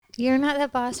You're not the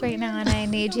boss right now, and I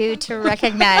need you to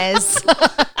recognize.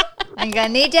 I'm going to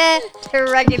need you to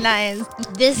recognize.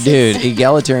 This Dude,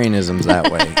 egalitarianism's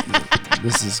that way.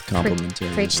 This is complimentary.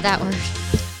 Preach that word.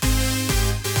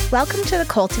 Welcome to the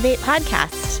Cultivate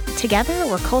podcast. Together,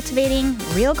 we're cultivating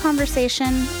real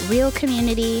conversation, real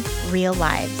community, real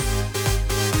lives.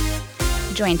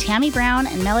 Join Tammy Brown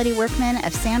and Melody Workman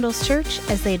of Sandals Church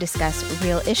as they discuss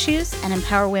real issues and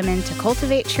empower women to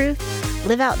cultivate truth,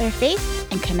 live out their faith,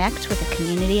 and connect with a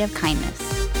community of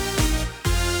kindness.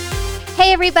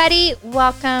 Hey, everybody.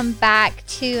 Welcome back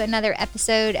to another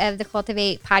episode of the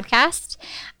Cultivate podcast.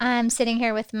 I'm sitting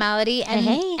here with Melody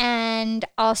and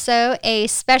also a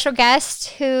special guest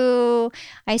who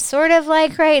I sort of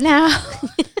like right now.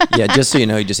 Yeah, just so you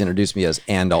know, he just introduced me as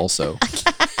and also.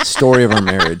 Story of our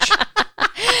marriage.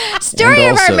 Story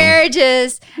of our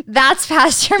marriages. That's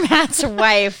Pastor Matt's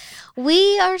wife.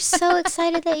 We are so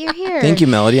excited that you're here. Thank you,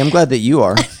 Melody. I'm glad that you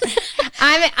are.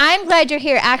 I'm glad you're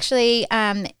here. Actually,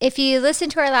 if you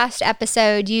listened to our last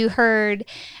episode, you heard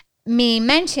me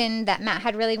mention that Matt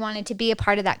had really wanted to be a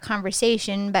part of that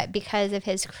conversation, but because of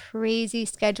his crazy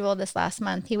schedule this last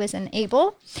month, he was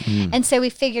unable. And so we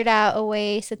figured out a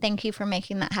way. So thank you for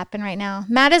making that happen right now.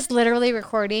 Matt is literally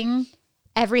recording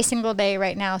every single day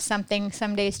right now, something,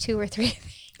 some days 2 or 3 things.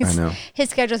 I know.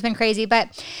 His schedule's been crazy,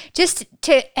 but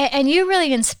and you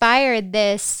really inspired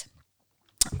this,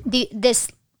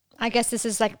 I guess this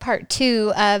is like part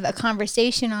 2 of a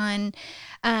conversation on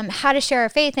how to share our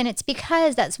faith. And it's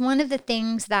because that's one of the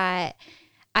things that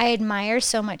I admire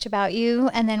so much about you.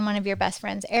 And then one of your best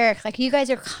friends, Eric, like you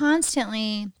guys are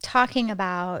constantly talking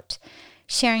about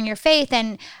sharing your faith.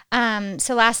 And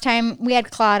so last time we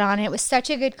had Claude on, and it was such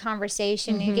a good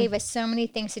conversation. You gave us so many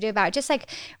things to do about just like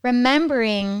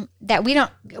remembering that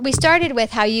we started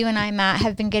with how you and I, Matt,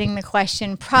 have been getting the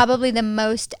question, probably the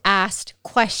most asked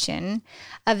question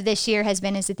of this year has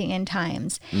been, is it the end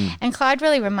times? And Claude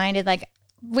really reminded, like,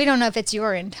 we don't know if it's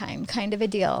your end time kind of a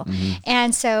deal.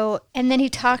 And then he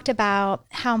talked about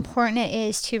how important it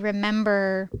is to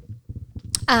remember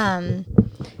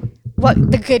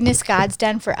what the goodness God's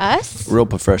done for us. Real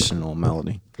professional,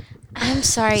 Melody. I'm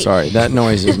sorry. Sorry, that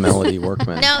noise is Melody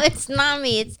Workman. No, it's not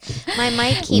me. It's my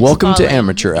mic keeps Welcome falling. to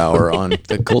Amateur Hour on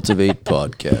the Cultivate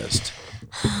podcast.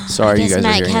 Sorry, I you guess guys are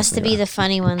Matt hearing has this to be the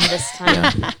funny one this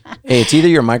time. Yeah. Hey, it's either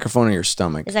your microphone or your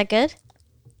stomach. Is that good?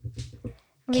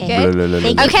 We Okay. good?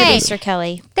 Thank you, Okay. producer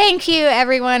Kelly. Thank you,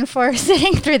 everyone, for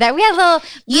sitting through that. We had a little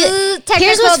technical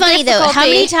Here's what's funny, though. How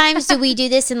many difficulty. times do we do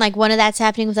this and, like, one of that's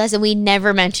happening with us and we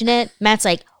never mention it? Matt's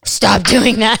like, stop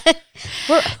doing that.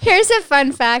 Here's a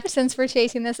fun fact, since we're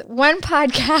chasing this. One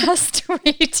podcast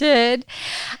we did,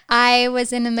 I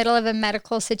was in the middle of a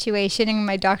medical situation and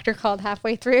my doctor called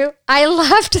halfway through. I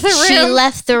left the room. She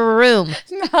left the room,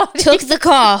 Melody. took the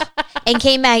call, and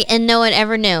came back, and no one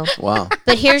ever knew. Wow.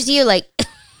 But here's you, like...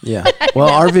 Yeah. Well,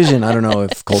 our vision, I don't know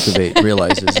if Cultivate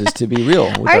realizes, is to be real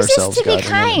with Ours ourselves. is to be God,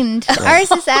 and kind. Ours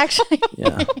is actually...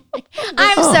 yeah.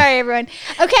 I'm sorry, everyone.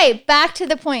 Okay, back to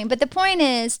the point. But the point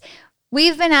is,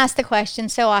 we've been asked the question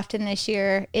so often this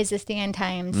year, is this the end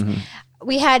times?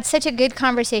 We had such a good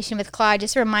conversation with Claude,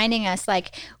 just reminding us,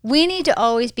 like, we need to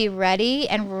always be ready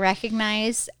and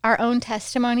recognize our own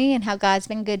testimony and how God's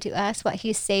been good to us, what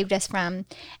he's saved us from,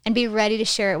 and be ready to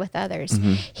share it with others.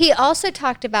 He also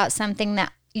talked about something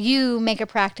that you make a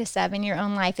practice of in your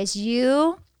own life, is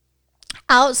you,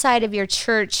 outside of your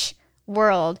church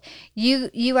world,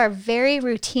 you are very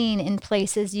routine in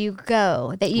places you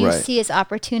go that you see as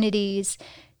opportunities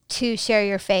to share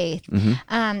your faith,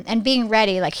 and being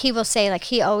ready. Like he will say, like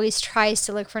he always tries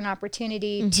to look for an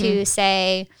opportunity to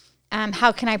say,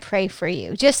 how can I pray for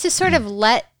you? Just to sort of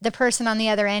let the person on the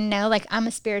other end know, like, I'm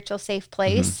a spiritual safe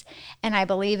place and I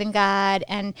believe in God,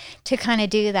 and to kind of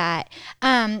do that.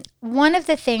 One of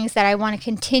the things that I want to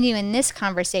continue in this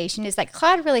conversation is, like,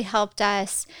 Claude really helped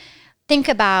us think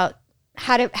about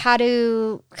how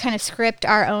to kind of script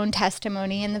our own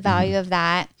testimony and the value of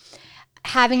that,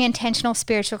 having intentional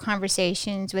spiritual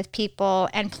conversations with people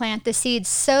and plant the seeds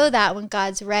so that when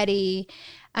God's ready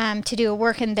to do a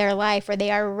work in their life, or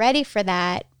they are ready for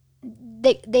that,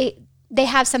 they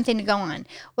have something to go on.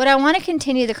 What I want to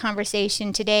continue the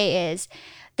conversation today is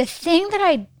the thing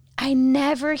that I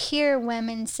never hear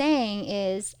women saying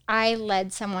is, I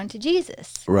led someone to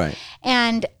Jesus. Right.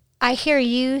 And I hear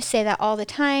you say that all the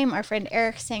time. Our friend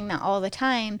Eric saying that all the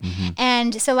time.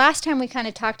 And so last time we kind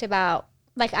of talked about,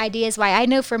 like, ideas why. I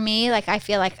know for me, like, I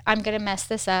feel like I'm going to mess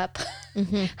this up.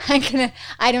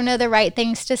 I don't know the right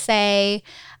things to say.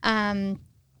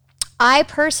 I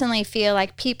personally feel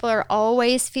like people are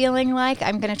always feeling like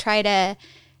I'm going to try to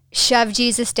shove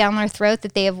Jesus down their throat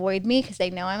that they avoid me because they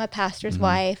know I'm a pastor's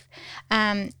wife.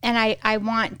 And I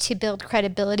want to build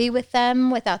credibility with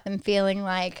them without them feeling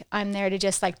like I'm there to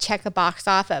just like check a box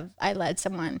off of I led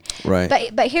someone. Right.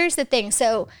 But here's the thing.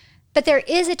 But there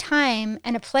is a time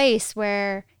and a place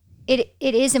where it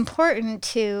is important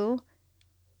to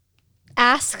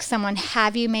ask someone,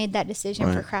 have you made that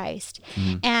decision for Christ?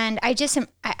 And I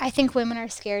think women are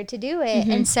scared to do it.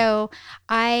 And so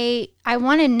I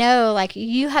want to know, like,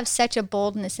 you have such a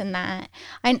boldness in that.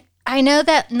 I know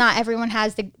that not everyone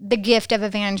has the gift of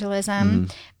evangelism,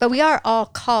 but we are all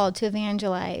called to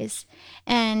evangelize.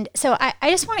 And so I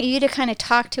just want you to kind of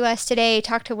talk to us today,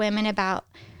 talk to women about,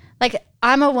 like,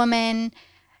 I'm a woman.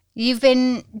 You've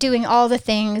been doing all the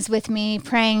things with me,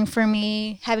 praying for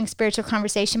me, having spiritual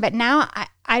conversation, but now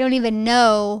I don't even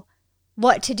know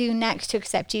what to do next to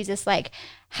accept Jesus. Like,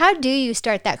 how do you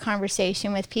start that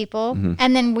conversation with people?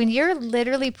 And then when you're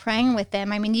literally praying with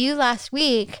them, I mean, you last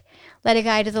week led a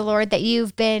guy to the Lord that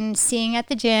you've been seeing at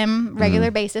the gym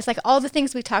regular basis, like all the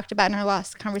things we talked about in our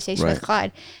last conversation with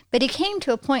Claude, but he came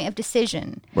to a point of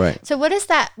decision. Right. So what does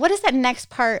that next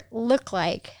part look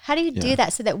like? How do you do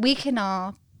that so that we can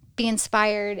all be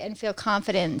inspired and feel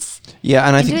confidence? Yeah,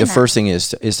 and I think the first thing is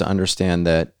to understand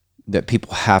that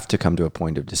people have to come to a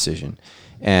point of decision.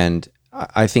 And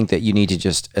I think that you need to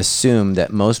just assume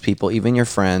that most people, even your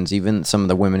friends, even some of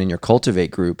the women in your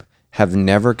Cultivate group, have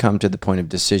never come to the point of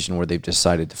decision where they've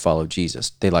decided to follow Jesus.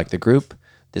 They like the group.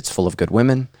 That's full of good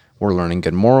women. We're learning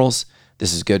good morals.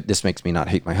 This is good. This makes me not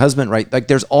hate my husband, right? Like,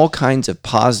 there's all kinds of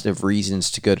positive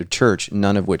reasons to go to church,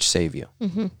 none of which save you.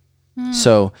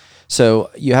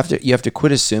 So you have to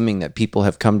quit assuming that people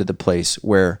have come to the place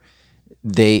where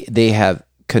they have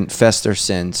confessed their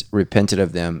sins, repented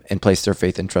of them, and placed their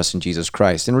faith and trust in Jesus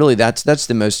Christ. And really, that's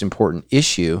the most important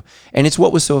issue. And it's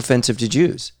what was so offensive to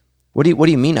Jews. What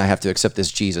do you mean I have to accept this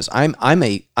Jesus? I'm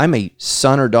a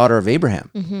son or daughter of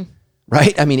Abraham,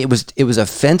 right? I mean, it was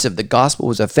offensive. The gospel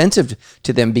was offensive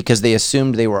to them because they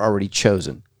assumed they were already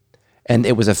chosen, and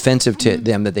it was offensive to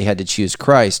them that they had to choose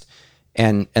Christ.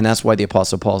 And that's why the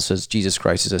Apostle Paul says Jesus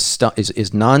Christ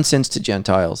is nonsense to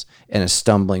Gentiles and a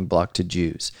stumbling block to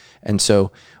Jews. And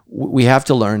so we have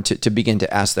to learn to begin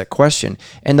to ask that question.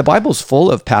 And the Bible's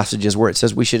full of passages where it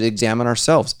says we should examine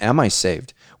ourselves. Am I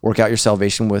saved? Work out your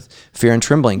salvation with fear and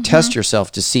trembling. Test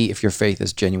yourself to see if your faith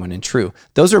is genuine and true.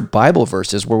 Those are Bible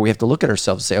verses where we have to look at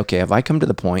ourselves and say, okay, have I come to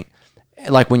the point?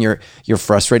 Like when you're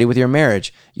frustrated with your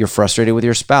marriage, you're frustrated with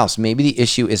your spouse. Maybe the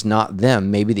issue is not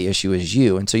them. Maybe the issue is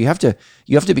you. And so you have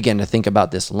to begin to think about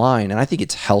this line. And I think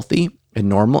it's healthy and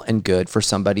normal and good for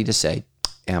somebody to say,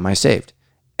 am I saved?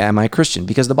 Am I a Christian?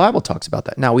 Because the Bible talks about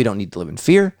that. Now, we don't need to live in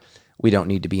fear. We don't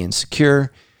need to be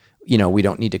insecure. We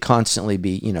don't need to constantly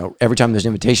be, every time there's an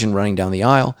invitation running down the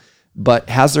aisle. But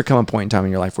has there come a point in time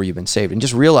in your life where you've been saved? And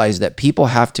just realize that people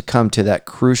have to come to that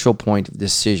crucial point of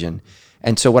decision.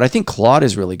 And so what I think Claude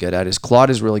is really good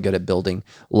at building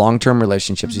long-term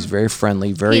relationships. He's very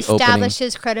friendly, very opening. He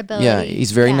establishes credibility. Yeah,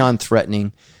 he's very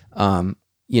non-threatening,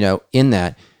 in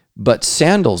that. But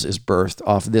sandals is birthed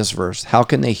off this verse. How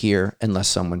can they hear unless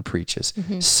someone preaches?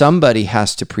 Somebody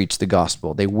has to preach the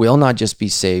gospel. They will not just be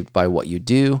saved by what you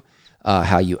do,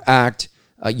 how you act,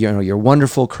 your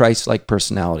wonderful Christ-like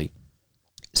personality.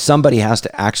 Somebody has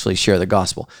to actually share the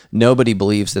gospel. Nobody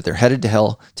believes that they're headed to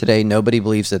hell today. Nobody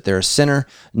believes that they're a sinner.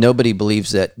 Nobody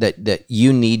believes that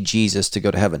you need Jesus to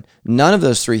go to heaven. None of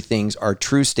those three things are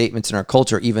true statements in our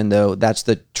culture, even though that's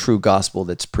the true gospel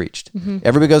that's preached.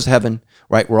 Everybody goes to heaven,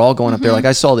 right? We're all going up there. Like,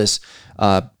 I saw this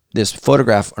this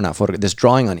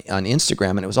drawing on Instagram,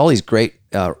 and it was all these great,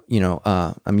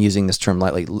 I'm using this term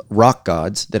lightly, rock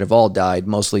gods that have all died,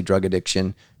 mostly drug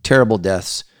addiction, terrible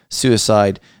deaths,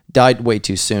 suicide, died way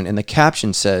too soon. And the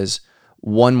caption says,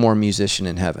 one more musician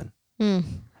in heaven.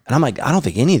 And I'm like, I don't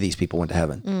think any of these people went to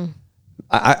heaven.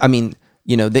 I mean,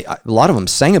 a lot of them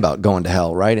sang about going to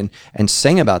hell, right? And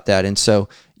sang about that. And so,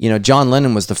 John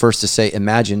Lennon was the first to say,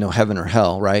 imagine no heaven or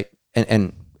hell, right?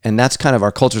 And that's kind of,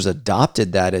 our culture's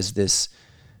adopted that as this,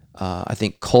 I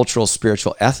think, cultural,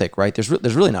 spiritual ethic, right? There's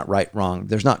really not right, wrong.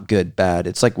 There's not good, bad.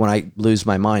 It's like when I lose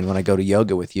my mind when I go to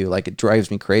yoga with you. Like, it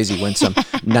drives me crazy when some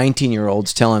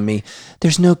 19-year-old's telling me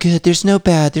there's no good, there's no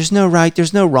bad, there's no right,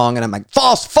 there's no wrong, and I'm like,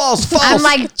 false. I'm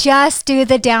like, just do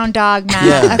the down dog,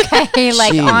 Matt. Yeah. Okay,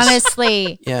 like, Jeez.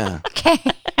 Honestly. Yeah. Okay.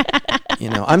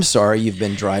 I'm sorry you've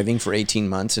been driving for 18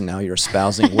 months and now you're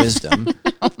espousing wisdom.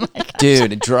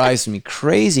 Dude, it drives me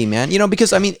crazy, man.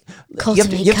 Because, I mean,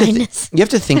 you have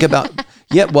to think about,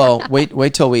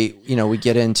 wait till we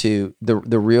get into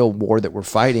the real war that we're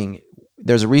fighting.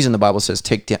 There's a reason the Bible says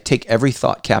take every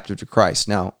thought captive to Christ.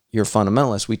 Now, you're a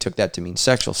fundamentalist, we took that to mean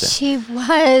sexual sin. She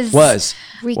was. Was.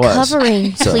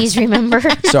 Recovering, So- please remember.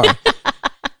 Sorry.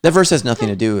 That verse has nothing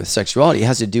to do with sexuality. It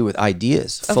has to do with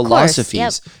ideas,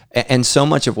 philosophies. yep. And so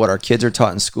much of what our kids are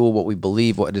taught in school, what we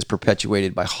believe, what is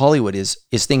perpetuated by Hollywood is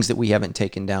things that we haven't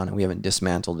taken down and we haven't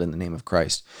dismantled in the name of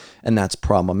Christ. And that's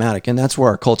problematic. And that's where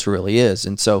our culture really is.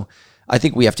 And so I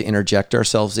think we have to interject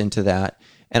ourselves into that.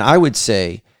 And I would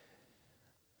say,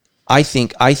 I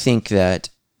think that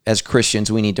as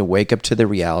Christians, we need to wake up to the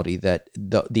reality that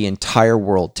the entire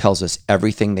world tells us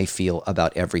everything they feel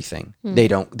about everything. They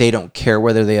don't care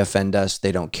whether they offend us.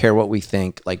 They don't care what we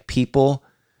think. Like people,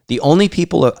 the only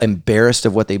people embarrassed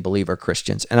of what they believe are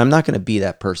Christians. And I'm not going to be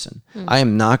that person. I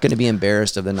am not going to be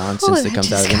embarrassed of the nonsense that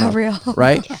comes out of their mouth. Real.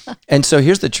 Right? Yeah. And so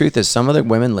here's the truth is some of the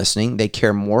women listening, they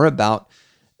care more about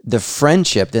the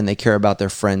friendship than they care about their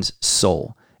friend's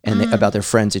soul and about their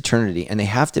friend's eternity. And they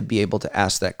have to be able to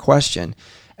ask that question.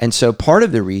 And so part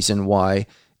of the reason why,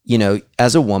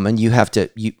 as a woman, you have to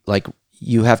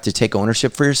take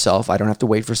ownership for yourself. I don't have to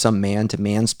wait for some man to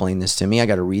mansplain this to me. I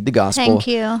got to read the gospel. Thank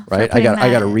you. Right. I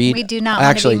got to read. We do not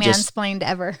want to be mansplained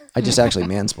ever. I just actually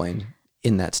mansplained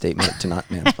in that statement to not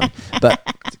mansplain, but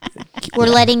We're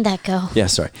letting that go. yeah,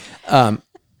 sorry.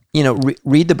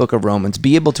 Read the book of Romans,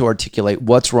 be able to articulate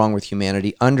what's wrong with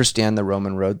humanity, understand the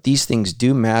Roman road. These things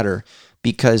do matter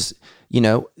because,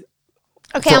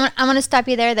 Okay, I'm going to stop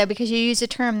you there, though, because you use the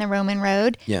term the Roman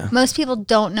road. Yeah. Most people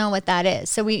don't know what that is.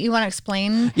 So you want to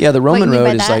explain? Yeah, the Roman what you mean road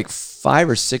by is that? like 5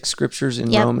 or 6 scriptures in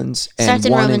Yep. Romans. Starts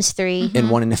in one Romans 3. And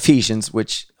one in Ephesians,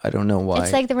 which I don't know why.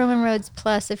 It's like the Roman roads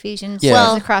plus Ephesians. Yeah.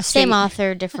 Well, across same street.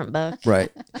 author, different book. Right.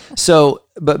 So,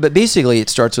 but basically it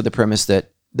starts with the premise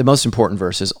that the most important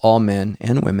verse is all men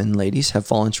and women, ladies, have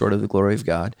fallen short of the glory of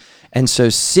God. And so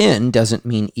sin doesn't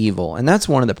mean evil. And that's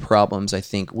one of the problems I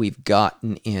think we've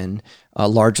gotten in,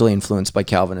 largely influenced by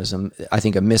Calvinism. I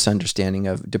think a misunderstanding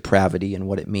of depravity and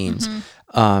what it means.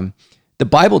 The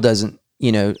Bible doesn't,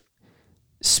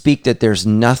 speak that there's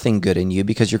nothing good in you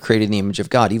because you're created in the image of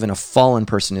God. Even a fallen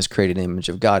person is created in the image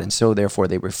of God. And so therefore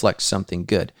they reflect something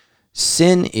good.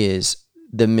 Sin is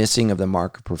the missing of the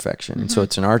mark of perfection. And so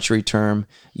it's an archery term.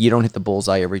 You don't hit the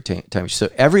bullseye every time. So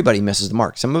everybody misses the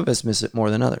mark. Some of us miss it more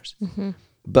than others.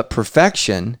 But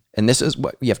perfection, and this is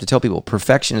what you have to tell people,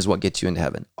 perfection is what gets you into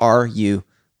heaven. Are you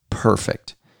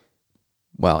perfect?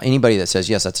 Well, anybody that says,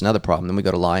 yes, that's another problem. Then we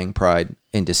go to lying, pride,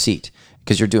 and deceit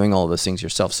because you're doing all of those things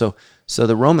yourself. So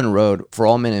the Roman road, for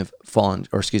all men have fallen,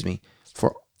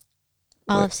 for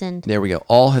All have sinned. there we go.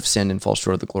 All have sinned and fall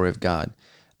short of the glory of God.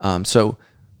 So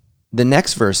the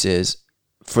next verse is,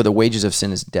 for the wages of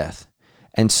sin is death.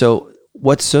 And so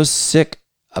what's so sick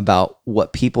about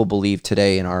what people believe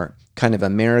today in our kind of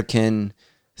American,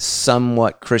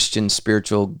 somewhat Christian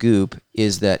spiritual goop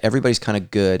is that everybody's kind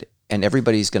of good and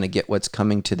everybody's going to get what's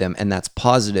coming to them, and that's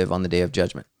positive on the day of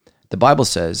judgment. The Bible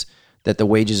says that the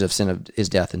wages of sin is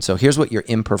death. And so here's what your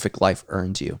imperfect life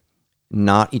earns you,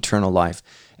 not eternal life.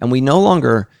 And we no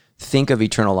longer think of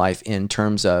eternal life in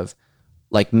terms of,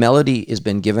 like, Melody has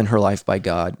been given her life by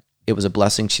God. It was a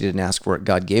blessing. She didn't ask for it.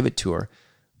 God gave it to her.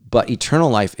 But eternal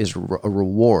life is a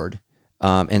reward.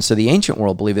 And so the ancient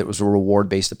world believed it was a reward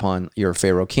based upon you're a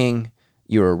Pharaoh king,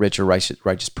 you're a rich or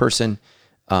righteous person.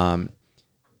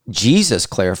 Jesus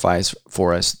clarifies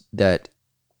for us that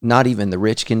not even the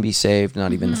rich can be saved,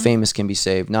 not even the famous can be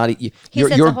saved.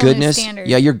 Your goodness,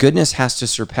 your goodness has to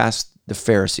surpass the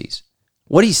Pharisees.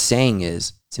 What he's saying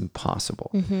is it's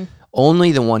impossible.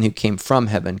 Only the one who came from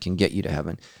heaven can get you to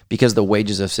heaven because the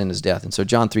wages of sin is death. And so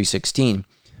John 3:16,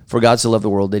 for God so loved the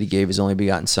world that he gave his only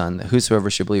begotten son, that whosoever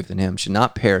should believe in him should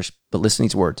not perish, but listen to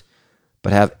these words,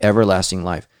 but have everlasting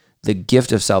life. The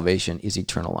gift of salvation is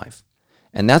eternal life.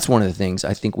 And that's one of the things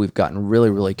I think we've gotten really,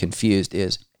 really confused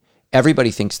is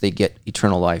everybody thinks they get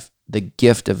eternal life. The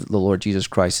gift of the Lord Jesus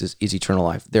Christ is eternal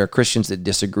life. There are Christians that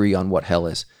disagree on what hell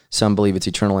is. Some believe it's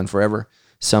eternal and forever.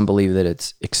 Some believe that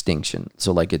it's extinction.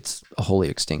 So like it's a holy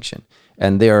extinction.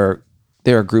 And there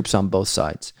are groups on both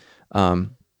sides.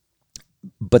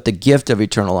 But the gift of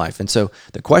eternal life. And so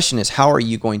the question is, how are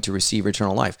you going to receive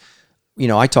eternal life?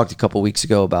 I talked a couple weeks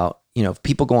ago about, if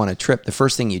people go on a trip, the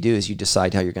first thing you do is you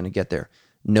decide how you're going to get there.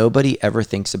 Nobody ever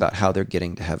thinks about how they're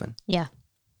getting to heaven. Yeah.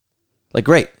 Like,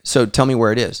 great. So tell me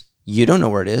where it is. You don't know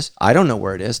where it is. I don't know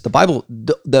where it is. The Bible,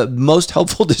 the most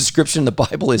helpful description in the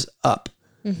Bible is up.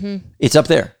 It's up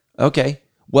there. Okay.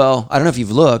 Well, I don't know if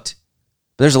you've looked,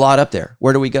 but there's a lot up there.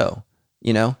 Where do we go?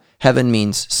 Heaven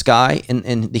means sky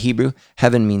in the Hebrew.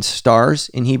 Heaven means stars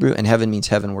in Hebrew. And heaven means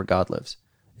heaven where God lives.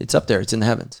 It's up there. It's in the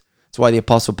heavens. That's why the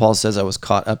Apostle Paul says I was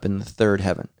caught up in the third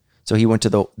heaven. So he went to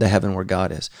the heaven where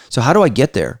God is. So how do I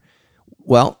get there?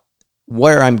 Well,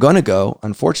 where I'm going to go,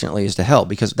 unfortunately, is to hell,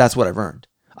 because that's what I've earned.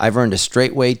 I've earned a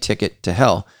straightway ticket to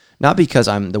hell, not because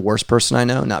I'm the worst person I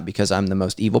know, not because I'm the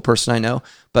most evil person I know,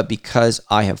 but because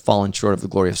I have fallen short of the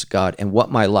glory of God. And what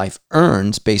my life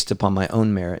earns based upon my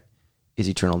own merit is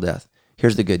eternal death.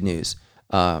 Here's the good news.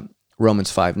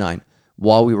 Romans 5:9.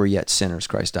 While we were yet sinners,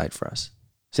 Christ died for us.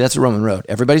 See, that's the Roman road.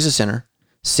 Everybody's a sinner.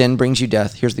 Sin brings you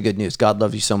death. Here's the good news. God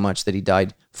loves you so much that he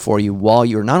died for you while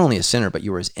you were not only a sinner, but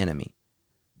you were his enemy.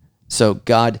 So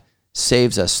God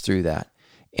saves us through that.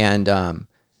 And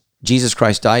Jesus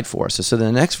Christ died for us. So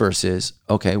the next verse is,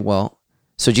 okay, well,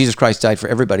 so Jesus Christ died for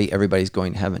everybody. Everybody's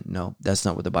going to heaven. No, that's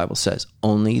not what the Bible says.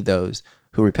 Only those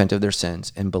who repent of their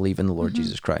sins and believe in the Lord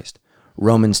Jesus Christ.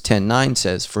 Romans 10:9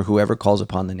 says, for whoever calls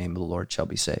upon the name of the Lord shall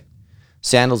be saved.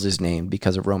 Sandals is named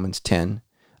because of Romans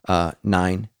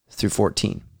 10:9 through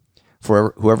 14.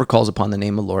 For whoever calls upon the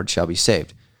name of the Lord shall be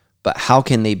saved. But how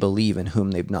can they believe in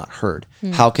whom they've not heard?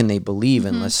 How can they believe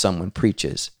unless someone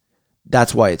preaches?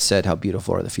 That's why it said, how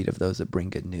beautiful are the feet of those that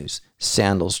bring good news.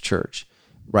 Sandals Church,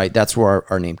 right? That's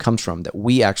where our name comes from, that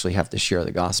we actually have to share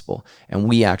the gospel, and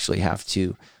we actually have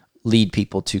to lead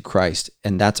people to Christ.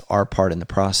 And that's our part in the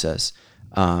process.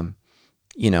 And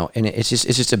it's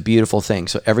just a beautiful thing.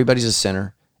 So everybody's a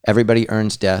sinner. Everybody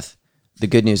earns death. The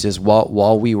good news is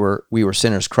while we were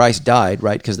sinners, Christ died,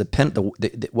 right? Because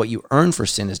what you earn for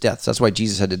sin is death. So that's why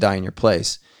Jesus had to die in your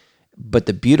place. But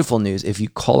the beautiful news, if you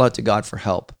call out to God for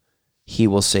help, he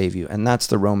will save you. And that's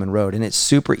the Roman road. And it's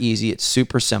super easy. It's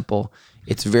super simple.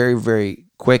 It's very, very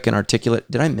quick and articulate.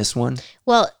 Did I miss one?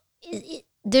 Well,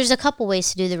 there's a couple ways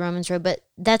to do the Romans road, but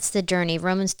that's the journey.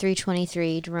 Romans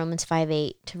 3:23 to Romans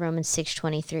 5:8 to Romans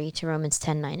 6:23 to Romans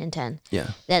 10:9 and 10.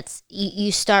 Yeah. That's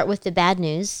you start with the bad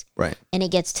news, right? And it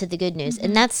gets to the good news.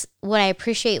 And that's what I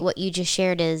appreciate what you just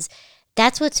shared is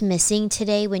that's what's missing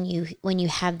today when you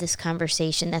have this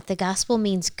conversation, that the gospel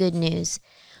means good news.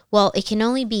 Well, it can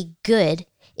only be good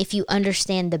if you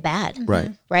understand the bad,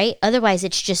 right? Otherwise,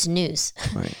 it's just news.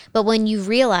 Right. But when you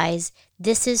realize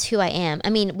this is who I am.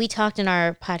 I mean, we talked in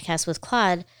our podcast with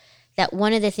Claude that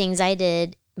one of the things I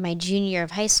did my junior year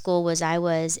of high school was I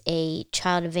was a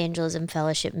child evangelism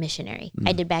fellowship missionary.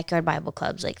 I did backyard Bible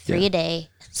clubs, like 3 a day.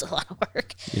 It's a lot of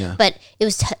work. Yeah. But it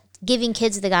was giving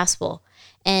kids the gospel.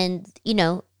 And,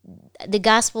 the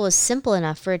gospel is simple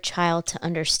enough for a child to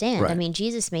understand. Right. I mean,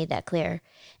 Jesus made that clear.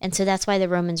 And so that's why the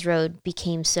Romans road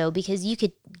became so, because you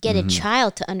could get a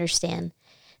child to understand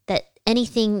that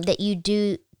anything that you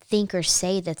do, think, or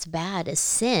say that's bad is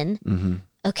sin.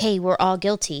 Okay, we're all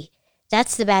guilty.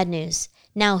 That's the bad news.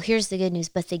 Now, here's the good news,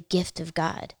 but the gift of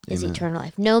God is eternal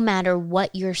life, no matter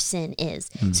what your sin is.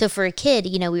 So for a kid,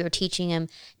 we were teaching him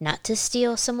not to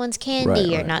steal someone's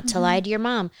candy or not to lie to your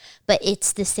mom. But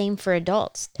it's the same for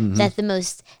adults. That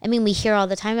we hear all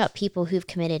the time about people who've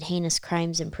committed heinous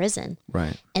crimes in prison.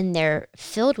 Right. And they're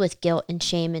filled with guilt and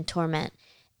shame and torment.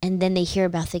 And then they hear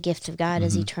about the gift of God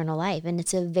as eternal life, and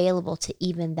it's available to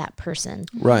even that person.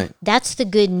 Right. That's the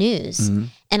good news.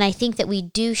 And I think that we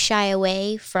do shy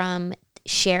away from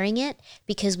sharing it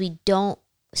because we don't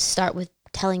start with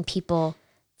telling people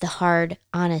the hard,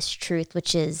 honest truth,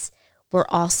 which is we're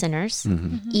all sinners,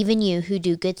 even you who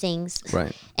do good things.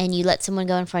 Right. And you let someone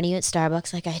go in front of you at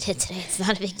Starbucks like I did today. It's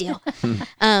not a big deal.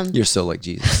 You're so like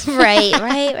Jesus. Right.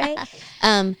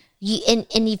 And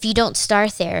if you don't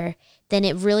start there, then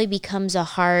it really becomes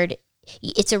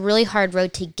it's a really hard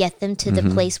road to get them to the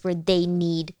place where they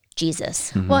need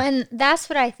Jesus. Well, and that's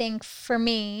what I think for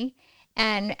me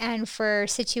and for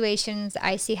situations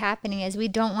I see happening is we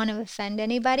don't want to offend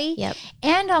anybody. Yep.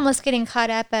 And almost getting caught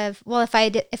up of, well, if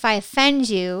I offend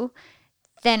you,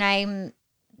 then I'm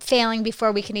failing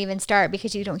before we can even start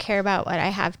because you don't care about what I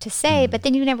have to say. But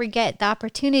then you never get the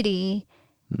opportunity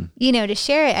to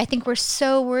share it. I think we're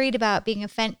so worried about being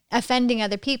offending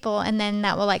other people, and then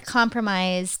that will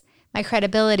compromise my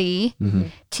credibility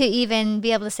to even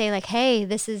be able to say hey,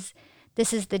 this is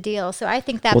the deal. So I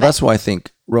think that. Well, that's why I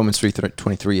think Romans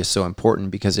 3:23 is so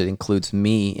important, because it includes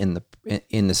me in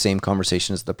the same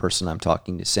conversation as the person I'm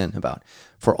talking to sin about.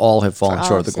 For all have fallen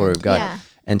short of the glory of God,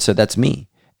 and so that's me.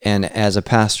 And as a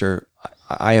pastor,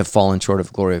 I have fallen short of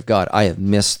the glory of God. I have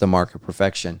missed the mark of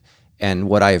perfection. And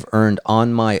what I have earned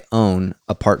on my own,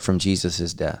 apart from Jesus,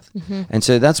 is death. And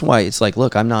so that's why it's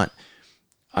look,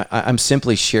 I'm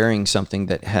simply sharing something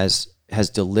that has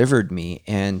delivered me.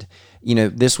 And,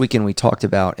 this weekend we talked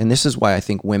about, and this is why I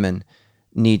think women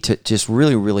need to just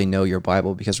really, really know your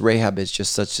Bible, because Rahab is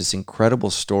just such this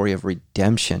incredible story of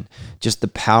redemption, just the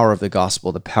power of the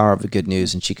gospel, the power of the good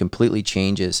news. And she completely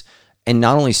changes and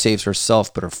not only saves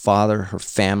herself, but her father, her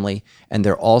family, and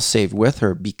they're all saved with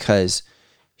her because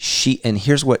and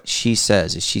here's what she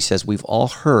says, we've all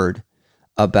heard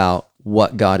about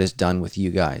what God has done with you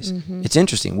guys. It's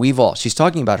interesting. She's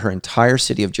talking about her entire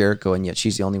city of Jericho, and yet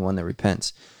she's the only one that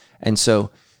repents. And so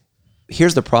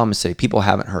here's the problem today. People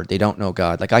haven't heard. They don't know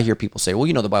God. Like I hear people say,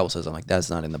 well, the Bible says, I'm like, that's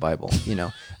not in the Bible.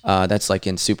 That's like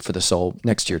in Soup for the Soul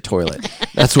next to your toilet.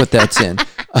 That's what that's in.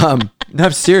 No,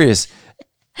 I'm serious.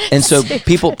 And so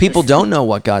people don't know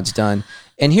what God's done.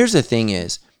 And here's the thing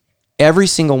is, every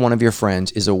single one of your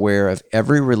friends is aware of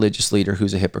every religious leader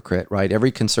who's a hypocrite, right?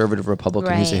 Every conservative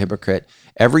Republican who's a hypocrite,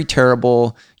 every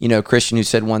terrible, Christian who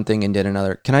said one thing and did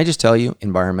another. Can I just tell you,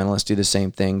 environmentalists do the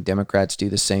same thing. Democrats do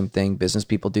the same thing. Business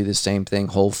people do the same thing.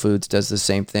 Whole Foods does the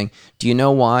same thing. Do you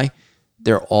know why?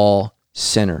 They're all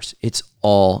sinners. It's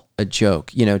all a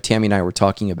joke. Tammy and I were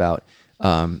talking about,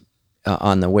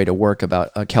 on the way to work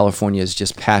about California's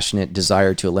just passionate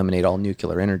desire to eliminate all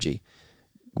nuclear energy.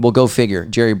 Well, go figure.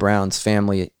 Jerry Brown's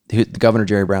family, Governor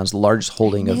Jerry Brown's largest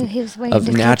holding of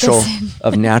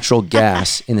natural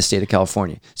gas in the state of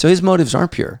California. So his motives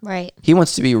aren't pure. Right. He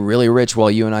wants to be really rich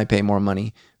while you and I pay more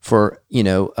money for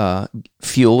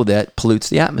fuel that pollutes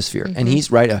the atmosphere. And he's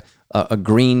a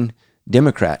green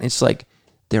Democrat. It's like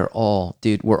we're all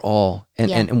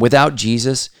and without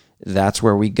Jesus, that's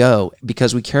where we go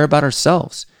because we care about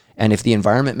ourselves. And if the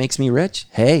environment makes me rich,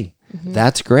 hey,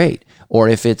 that's great. Or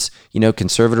if it's,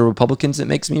 conservative Republicans that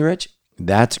makes me rich,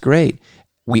 that's great.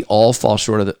 We all fall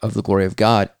short of the glory of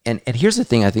God. And here's the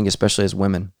thing, I think, especially as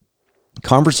women,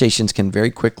 conversations can very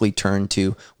quickly turn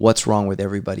to what's wrong with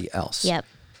everybody else. Yep.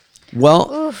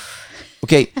 Well,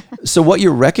 okay, so what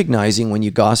you're recognizing when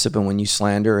you gossip and when you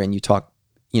slander and you talk,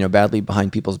 badly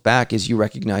behind people's back is you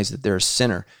recognize that they're a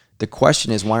sinner. The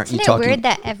question is, why aren't you talking? Isn't it weird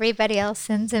that everybody else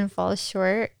sins and falls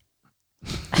short?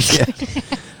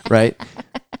 Right?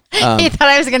 He thought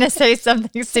I was going to say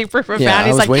something super profound. Yeah,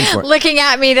 He's like waiting for it. looking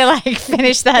at me to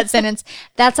finish that sentence.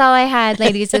 That's all I had,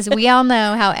 ladies, is we all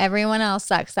know how everyone else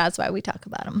sucks. That's why we talk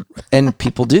about them. And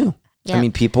people do. Yep. I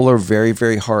mean, people are very,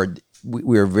 very hard.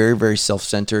 We are very, very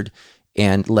self-centered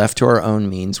and left to our own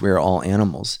means. We are all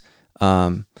animals.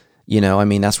 That's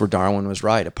where Darwin was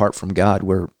right. Apart from God,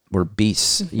 we're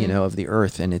beasts, of the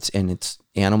earth, and it's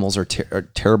animals are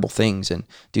terrible things and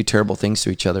do terrible things to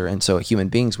each other. And so human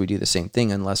beings, we do the same thing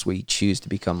unless we choose to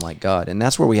become like God. And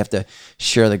that's where we have to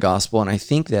share the gospel. And I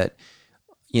think that,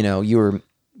 you were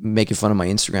making fun of my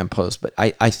Instagram post, but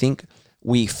I think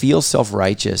we feel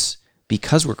self-righteous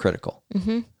because we're critical.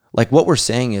 Like what we're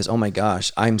saying is, oh my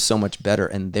gosh, I'm so much better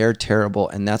and they're terrible.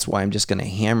 And that's why I'm just going to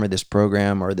hammer this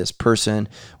program or this person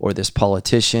or this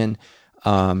politician.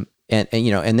 And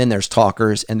then there's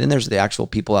talkers, and then there's the actual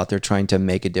people out there trying to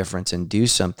make a difference and do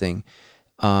something.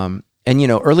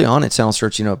 Early on at Sandals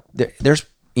Church, there's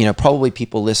probably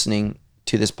people listening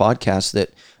to this podcast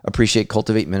that appreciate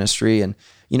Cultivate Ministry, and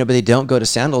but they don't go to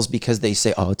Sandals because they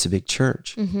say, oh, it's a big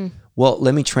church. Well,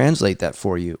 let me translate that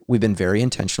for you. We've been very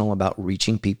intentional about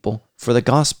reaching people for the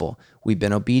gospel. We've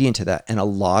been obedient to that, and a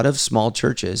lot of small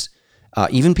churches.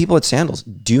 Even people at Sandals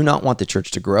do not want the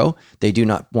church to grow. They do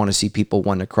not want to see people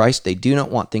won to Christ. They do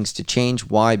not want things to change.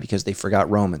 Why? Because they forgot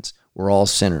Romans. We're all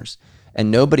sinners.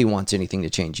 And nobody wants anything to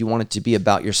change. You want it to be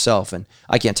about yourself. And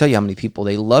I can't tell you how many people,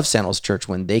 they love Sandals Church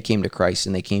when they came to Christ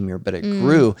and they came here, but it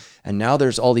grew. And now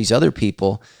there's all these other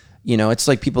people. It's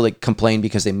like people that complain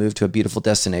because they moved to a beautiful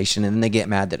destination and then they get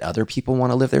mad that other people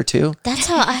want to live there too. That's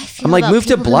how I feel. I'm like, about move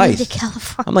to people who Blythe. move to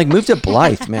California. I'm like, move to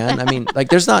Blythe, man. I mean, like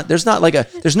there's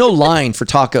no line for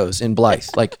tacos in Blythe.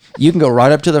 Like you can go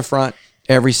right up to the front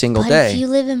every single day. If you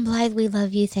live in Blythe, we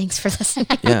love you. Thanks for listening.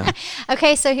 Yeah.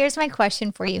 Okay, so here's my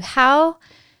question for you. How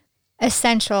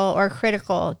essential or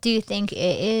critical do you think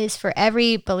it is for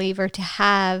every believer to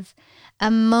have a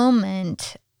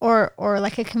moment or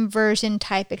like a conversion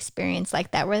type experience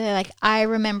like that, where they're like, I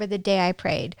remember the day I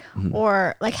prayed,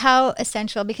 or like how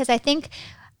essential? Because I think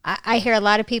I hear a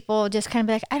lot of people just kind of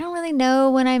be like, I don't really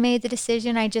know when I made the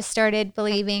decision. I just started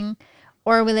believing.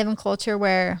 Or we live in culture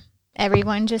where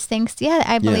everyone just thinks, yeah,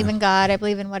 I believe in God. I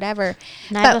believe in whatever.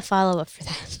 And I have a follow-up for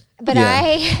that. But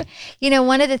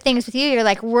one of the things with you, you're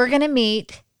like, we're going to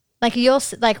meet, like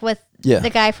like with the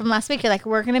guy from last week, you're like,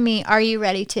 we're going to meet. Are you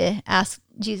ready to ask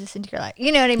Jesus into your life?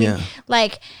 You know what I mean? Yeah.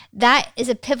 Like that is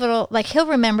a pivotal, like he'll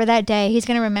remember that day. He's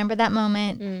going to remember that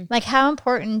moment. Like how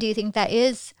important do you think that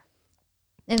is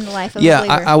in the life of a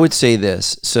believer? I would say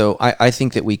this. So I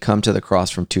think that we come to the cross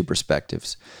from two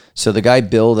perspectives. So the guy,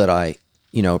 Bill, that I,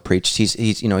 preached,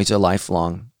 he's a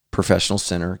lifelong professional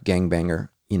sinner, gangbanger.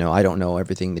 I don't know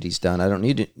everything that he's done. I don't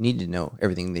need to know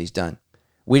everything that he's done.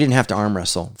 We didn't have to arm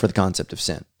wrestle for the concept of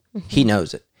sin. He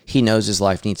knows it. He knows his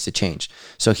life needs to change.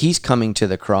 So he's coming to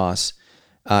the cross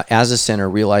as a sinner,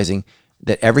 realizing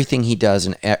that everything he does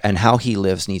and how he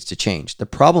lives needs to change. The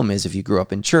problem is if you grew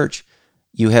up in church,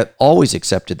 you have always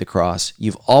accepted the cross.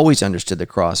 You've always understood the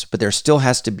cross, but there still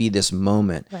has to be this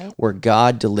moment where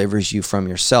God delivers you from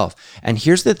yourself. And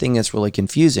here's the thing that's really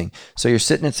confusing. So you're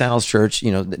sitting at Sandals Church,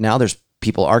 now there's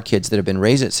people, our kids that have been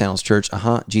raised at Sandals Church.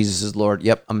 Jesus is Lord.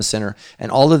 Yep, I'm a sinner.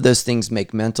 And all of those things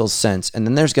make mental sense. And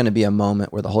then there's going to be a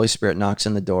moment where the Holy Spirit knocks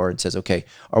on the door and says, okay,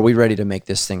 are we ready to make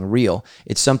this thing real?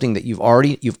 It's something that you've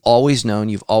always known,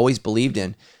 you've always believed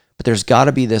in, but there's got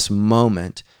to be this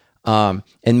moment. And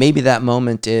maybe that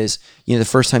moment is, the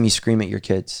first time you scream at your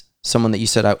kids, someone that you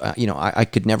said, I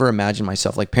could never imagine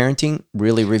myself. Like parenting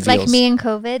really reveals. Like me and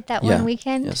COVID that one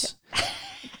weekend. Yes.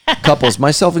 Couples,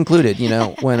 myself included,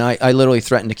 when I literally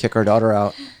threatened to kick our daughter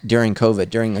out during COVID,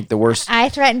 during like the worst. I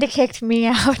threatened to kick me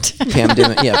out.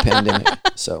 Pandemic. Yeah, pandemic.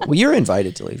 So, well, you're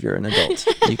invited to leave. You're an adult.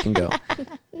 You can go.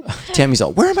 Tammy's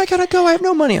all, where am I going to go? I have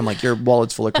no money. I'm like, your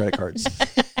wallet's full of credit cards.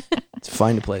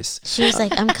 Find a place. She was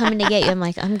like, I'm coming to get you. I'm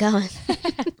like, I'm going.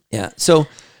 Yeah. So,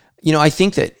 I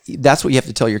think that's what you have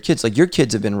to tell your kids. Like your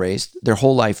kids have been raised their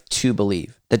whole life to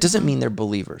believe. That doesn't mean they're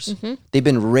believers. Mm-hmm. They've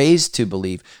been raised to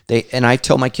believe. And I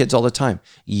tell my kids all the time,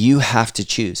 you have to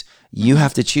choose. You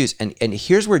have to choose. And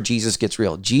here's where Jesus gets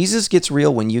real. Jesus gets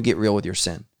real when you get real with your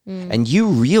sin. And you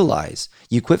realize,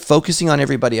 you quit focusing on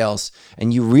everybody else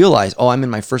and you realize, oh, I'm in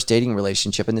my first dating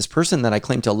relationship and this person that I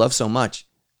claim to love so much,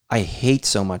 I hate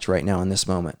so much right now in this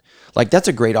moment. Like that's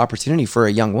a great opportunity for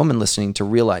a young woman listening to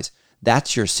realize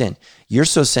that's your sin. You're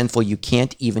so sinful you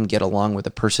can't even get along with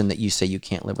a person that you say you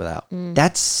can't live without.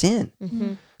 That's sin.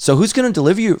 Mm-hmm. So who's going to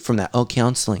deliver you from that? Oh,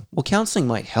 counseling. Well, counseling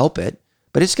might help it,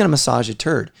 but it's going to massage a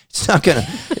turd. It's not going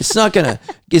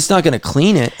to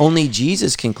clean it. Only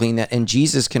Jesus can clean that, and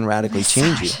Jesus can radically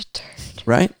change you.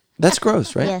 Right? That's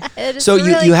gross, right? Yeah. So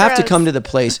you have to come to the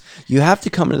place. You have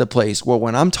to come to the place where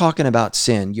when I'm talking about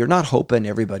sin, you're not hoping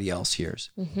everybody else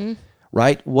hears. Mm-hmm.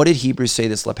 Right? What did Hebrews say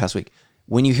this past week?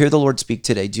 When you hear the Lord speak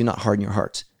today, do not harden your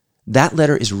hearts. That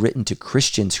letter is written to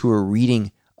Christians who are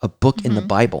reading a book in the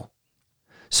Bible.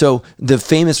 So the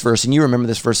famous verse, and you remember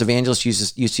this verse, evangelists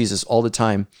used to use this all the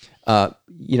time.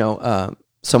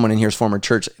 Someone in here's former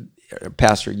church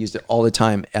pastor used it all the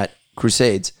time at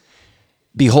crusades.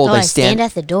 Behold, I stand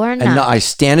at the door and knock. I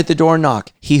stand at the door and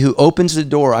knock. He who opens the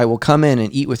door, I will come in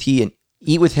and eat with him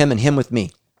and him with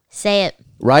me. Say it.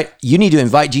 Right? You need to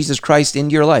invite Jesus Christ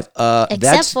into your life.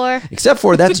 Except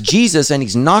for that's Jesus, and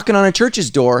he's knocking on a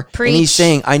church's door. Preach. And he's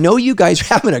saying, I know you guys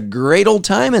are having a great old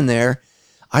time in there.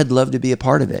 I'd love to be a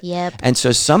part of it. Yep. And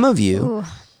so some of you,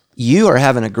 you are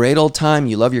having a great old time.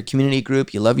 You love your community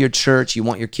group. You love your church. You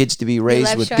want your kids to be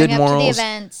raised with good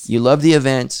morals. You love the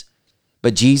events.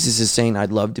 But Jesus is saying,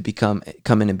 I'd love to come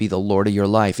in and be the Lord of your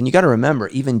life. And you got to remember,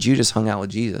 even Judas hung out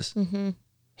with Jesus. Mm-hmm.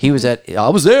 I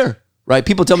was there. Right?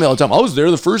 People tell me all the time, I was there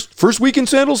the first week in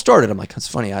Sandals started. I'm like, that's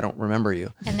funny. I don't remember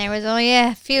you. And there was only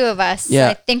a few of us. Yeah.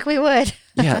 So I think we would.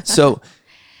 Yeah. So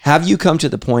have you come to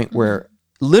the point where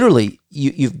literally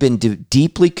you've been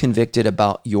deeply convicted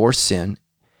about your sin?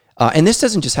 And this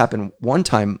doesn't just happen one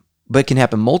time, but it can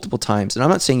happen multiple times. And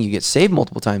I'm not saying you get saved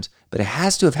multiple times, but it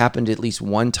has to have happened at least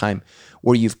one time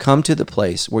where you've come to the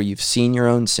place where you've seen your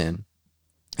own sin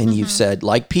and you've said,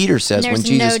 like Peter says, when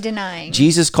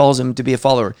Jesus calls him to be a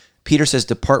follower, Peter says,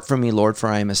 depart from me, Lord, for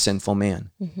I am a sinful man.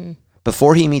 Mm-hmm.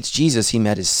 Before he meets Jesus, he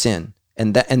met his sin.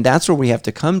 And that's where we have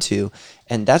to come to.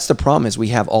 And that's the problem is we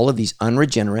have all of these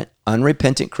unregenerate,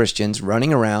 unrepentant Christians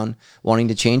running around wanting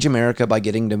to change America by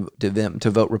getting them to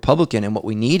vote Republican. And what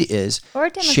we need is... Or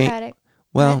Democratic.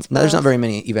 Well, there's not very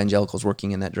many evangelicals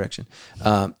working in that direction.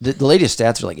 The latest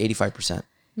stats are like 85%.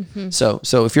 Mm-hmm.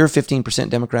 So if you're a 15%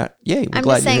 Democrat, yay, we're glad you're here. I'm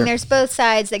just saying there's both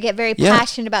sides that get very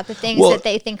passionate about the things that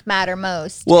they think matter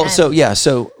most. Well,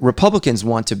 so Republicans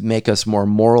want to make us more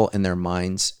moral in their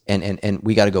minds, and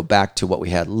we got to go back to what we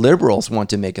had. Liberals want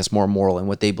to make us more moral in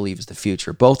what they believe is the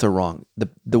future. Both are wrong.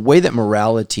 The way that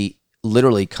morality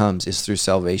literally comes is through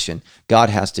salvation.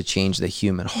 God has to change the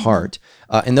human heart,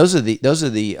 and those are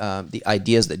the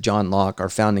ideas that John Locke, our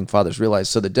founding fathers,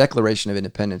 realized. So the Declaration of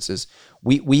Independence is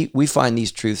we find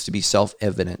these truths to be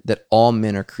self-evident, that all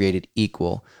men are created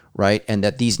equal, right, and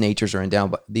that these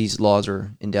laws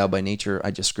are endowed by nature.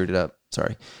 I just screwed it up.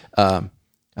 Sorry. I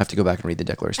have to go back and read the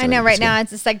Declaration. I know right now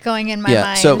it's just like going in my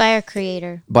mind. So, by our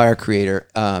Creator,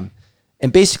 and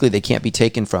basically they can't be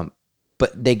taken from.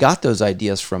 But they got those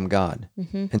ideas from God.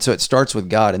 Mm-hmm. And so it starts with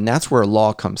God, and that's where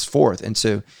law comes forth. And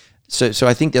so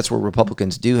I think that's where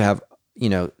Republicans do have,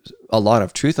 a lot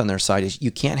of truth on their side is you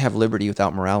can't have liberty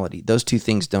without morality. Those two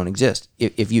things don't exist.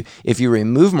 If you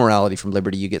remove morality from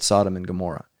liberty, you get Sodom and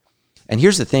Gomorrah. And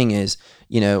here's the thing is,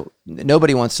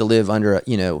 nobody wants to live under,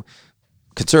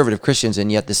 conservative Christians,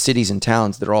 and yet the cities and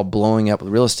towns that are all blowing up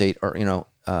with real estate are,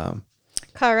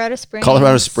 Colorado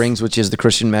Springs, which is the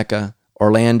Christian Mecca,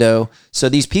 Orlando. So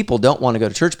these people don't want to go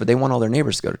to church, but they want all their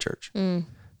neighbors to go to church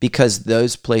because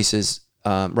those places,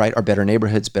 right, are better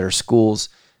neighborhoods, better schools,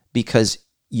 because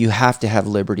you have to have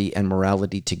liberty and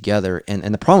morality together.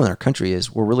 And the problem in our country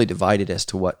is we're really divided as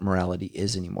to what morality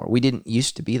is anymore. We didn't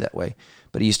used to be that way,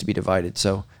 but it used to be divided.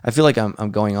 So I feel like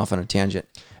I'm going off on a tangent.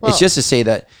 Well, it's just to say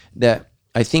that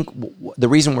I think the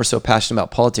reason we're so passionate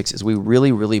about politics is we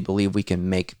really, really believe we can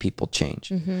make people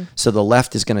change. So the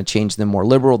left is going to change them more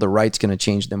liberal. The right's going to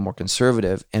change them more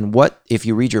conservative. And if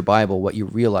you read your Bible, what you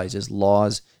realize is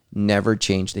laws never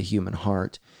change the human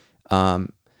heart.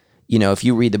 If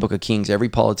you read the book of Kings, every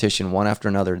politician, one after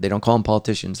another, they don't call them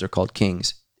politicians, they're called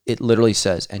kings. It literally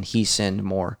says, and he sinned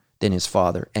more than his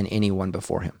father and anyone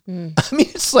before him. I mean,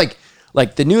 it's like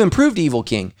the new improved evil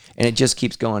king, and it just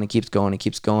keeps going and keeps going and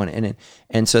keeps going.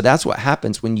 And so that's what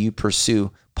happens when you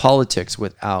pursue politics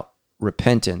without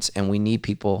repentance. And we need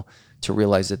people to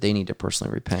realize that they need to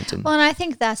personally repent. And I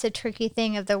think that's a tricky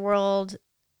thing of the world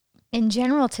in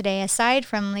general today, aside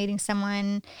from leading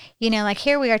someone, like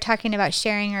here we are talking about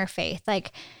sharing our faith.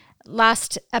 Like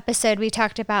last episode, we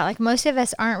talked about like most of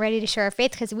us aren't ready to share our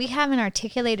faith because we haven't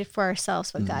articulated for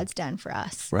ourselves what God's done for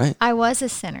us. Right. I was a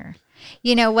sinner,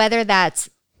 whether that's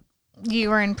you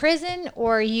were in prison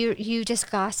or you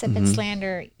just gossip and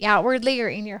slander outwardly or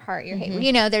in your heart, your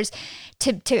hate, there's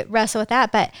to wrestle with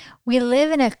that. But we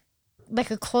live in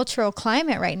a cultural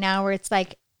climate right now where it's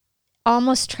like,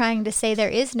 almost trying to say there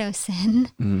is no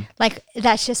sin. Like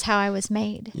that's just how I was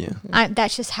made. Yeah.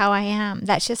 That's just how I am.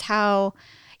 That's just how,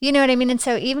 you know what I mean? And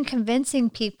so even convincing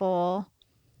people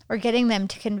or getting them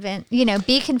to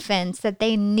be convinced that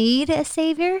they need a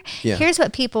savior. Yeah. Here's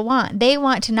what people want. They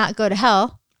want to not go to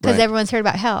hell because everyone's heard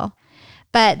about hell,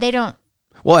 but they don't.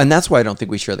 Well, and that's why I don't think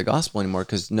we share the gospel anymore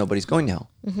because nobody's going to hell.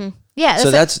 Yeah.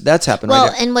 So that's happened. Well,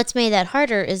 right and what's made that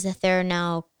harder is that there are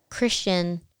now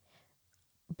Christian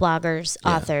bloggers,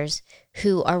 authors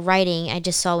who are writing. I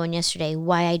just saw one yesterday,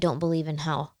 why I don't believe in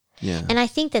hell. Yeah. And I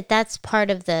think that's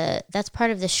part of the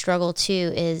struggle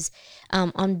too, is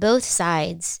on both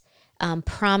sides,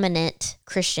 prominent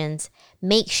Christians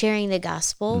make sharing the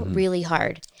gospel really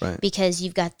hard. Right. Because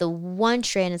you've got the one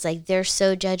strand, it's like they're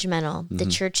so judgmental. The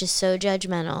church is so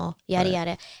judgmental, yada,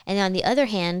 yada. And on the other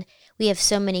hand, we have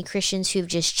so many Christians who've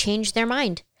just changed their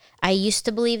mind. I used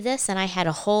to believe this, and I had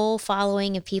a whole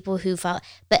following of people who follow,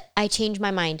 but I changed my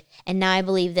mind, and now I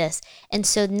believe this. And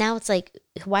so now it's like,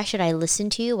 why should I listen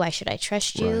to you? Why should I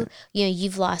trust you? Right.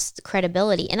 You've lost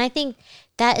credibility. And I think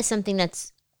that is something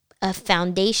that's a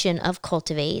foundation of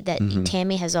Cultivate that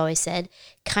Tammy has always said.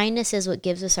 Kindness is what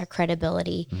gives us our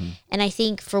credibility. And I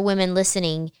think for women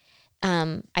listening,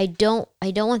 I don't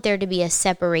want there to be a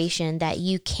separation that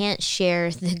you can't share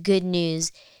the good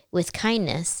news with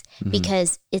kindness,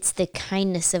 because it's the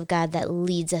kindness of God that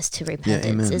leads us to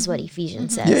repentance, is what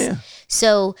Ephesians says. Yeah.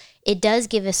 So it does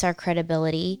give us our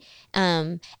credibility.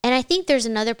 And I think there's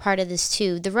another part of this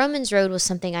too. The Romans Road was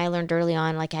something I learned early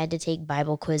on, like I had to take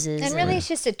Bible quizzes. And really it's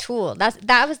just a tool.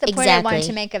 That was the point I wanted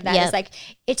to make of that. Yep. Is like,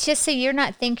 it's just so you're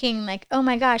not thinking like, oh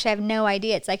my gosh, I have no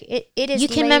idea. It's like, it is you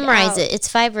can laid memorize out. it. It's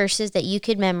 5 verses that you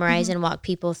could memorize and walk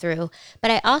people through. But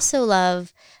I also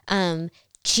love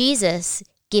Jesus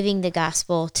giving the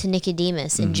gospel to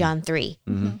Nicodemus in John 3.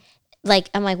 Like,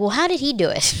 I'm like, well, how did he do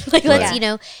it? Like, let's,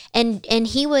 and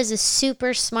he was a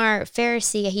super smart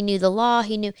Pharisee. He knew the law.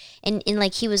 He knew, and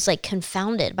like, he was like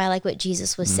confounded by like what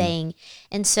Jesus was saying.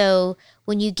 And so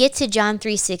when you get to John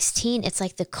 3:16, it's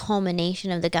like the culmination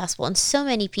of the gospel. And so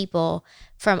many people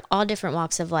from all different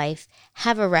walks of life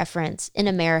have a reference in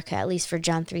America, at least for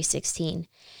John 3:16.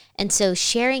 And so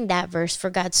sharing that verse, for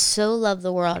God so loved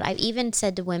the world, I've even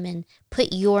said to women,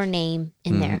 put your name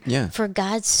in there. Yeah. For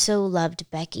God so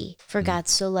loved Becky, for God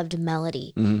so loved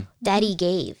Melody, that he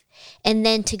gave. And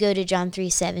then to go to John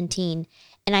 3:17.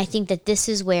 And I think that this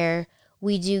is where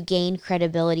we do gain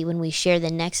credibility when we share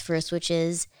the next verse, which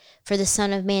is, for the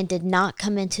Son of Man did not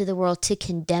come into the world to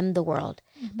condemn the world,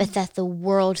 but that the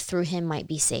world through him might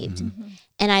be saved.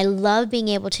 And I love being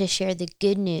able to share the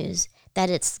good news that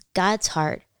it's God's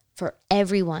heart for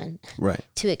everyone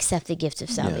to accept the gift of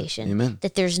salvation. Yeah. Amen.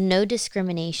 That there's no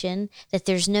discrimination, that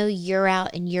there's no you're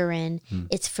out and you're in.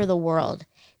 It's for the world.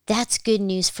 That's good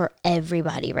news for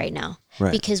everybody right now.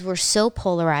 Right. Because we're so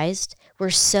polarized.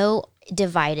 We're so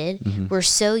divided. We're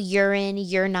so you're in,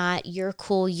 you're not, you're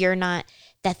cool, you're not.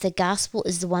 That the gospel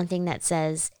is the one thing that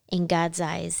says, in God's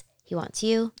eyes, he wants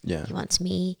you, he wants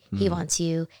me, he wants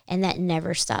you. And that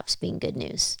never stops being good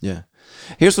news. Yeah.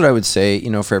 Here's what I would say,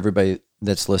 for everybody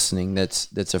that's listening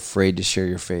that's afraid to share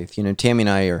your faith. You know, Tammy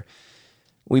and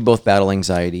we both battle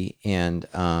anxiety, and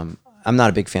I'm not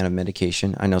a big fan of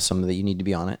medication. I know some of that you need to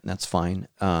be on it, and that's fine.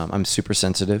 I'm super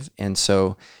sensitive, and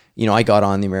so, you know, I got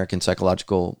on the American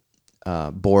Psychological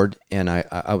board, and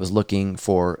I was looking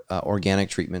for organic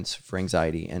treatments for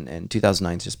anxiety, and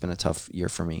 2009 has just been a tough year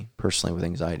for me personally with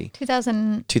anxiety.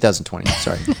 2020,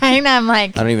 sorry. I'm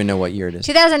like, I don't even know what year it is.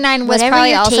 2009 was Whatever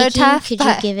probably you're also taking, tough. could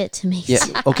but- you give it to me?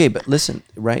 Yeah, okay, but listen,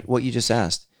 right, what you just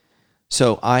asked.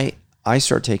 So I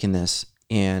start taking this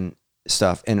and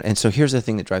stuff, and so here's the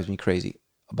thing that drives me crazy.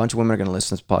 A bunch of women are going to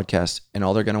listen to this podcast, and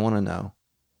all they're going to want to know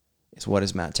is, what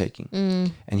is Matt taking?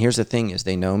 And here's the thing is,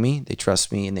 they know me, they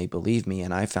trust me, and they believe me,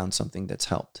 and I found something that's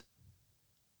helped.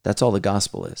 That's all the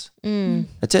gospel is.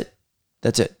 That's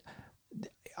it.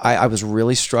 I was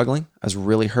really struggling. I was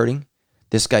really hurting.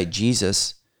 This guy,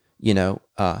 Jesus, you know,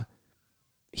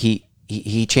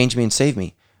 he changed me and saved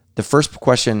me. The first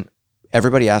question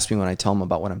everybody asks me when I tell them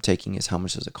about what I'm taking is, how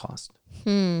much does it cost?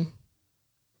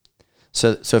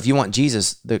 So if you want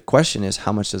Jesus, the question is,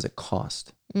 how much does it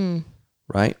cost?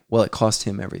 Right? Well, it cost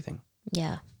him everything.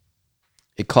 Yeah.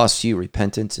 It costs you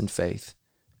repentance and faith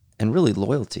and really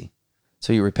loyalty.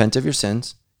 So you repent of your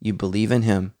sins, you believe in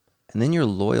him, and then you're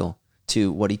loyal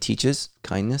to what he teaches,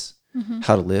 kindness,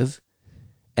 how to live.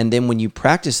 And then when you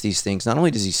practice these things, not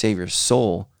only does he save your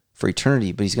soul for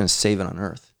eternity, but he's going to save it on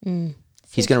earth.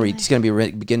 He's going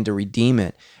to begin to redeem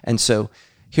it. And so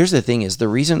here's the thing is, the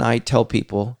reason I tell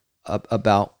people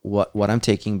about what I'm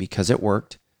taking because it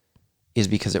worked is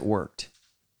because it worked.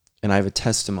 And I have a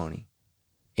testimony,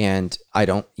 and I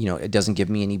don't, you know, it doesn't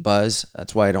give me any buzz.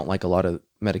 That's why I don't like a lot of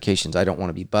medications. I don't want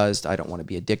to be buzzed. I don't want to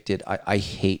be addicted. I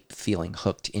hate feeling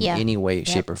hooked in any way,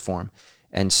 shape, or form.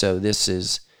 And so this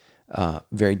is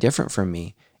very different from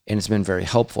me, and it's been very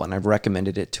helpful. And I've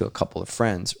recommended it to a couple of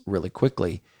friends really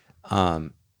quickly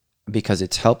because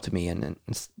it's helped me. And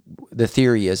the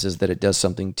theory is that it does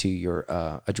something to your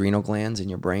adrenal glands in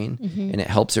your brain, and it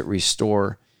helps it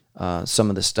restore some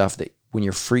of the stuff that, when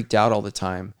you're freaked out all the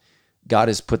time, God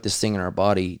has put this thing in our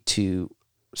body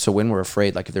so when we're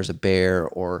afraid, like if there's a bear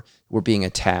or we're being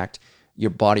attacked, your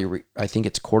body, I think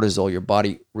it's cortisol, your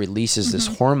body releases this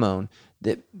hormone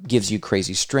that gives you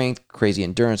crazy strength, crazy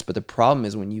endurance. But the problem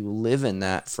is, when you live in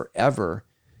that forever,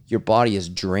 your body is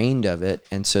drained of it.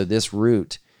 And so this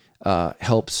root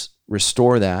helps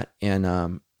restore that.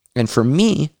 And for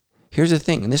me, here's the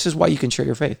thing, and this is why you can share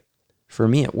your faith. For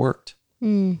me, it worked.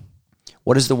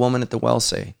 What does the woman at the well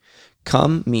say?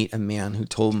 Come meet a man who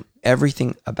told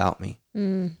everything about me.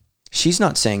 She's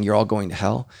not saying you're all going to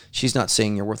hell. She's not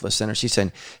saying you're worthless sinner. She's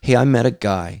saying, hey, I met a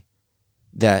guy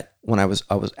that when I was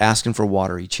asking for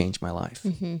water, he changed my life.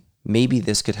 Maybe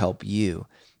this could help you.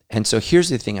 And so here's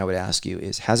the thing I would ask you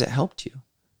is, has it helped you?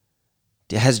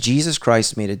 Has Jesus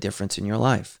Christ made a difference in your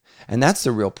life? And that's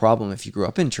the real problem if you grew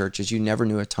up in church, is you never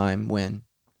knew a time when.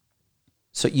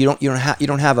 So you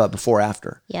don't have a before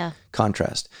after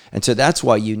contrast. And so that's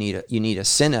why you need a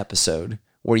sin episode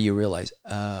where you realize,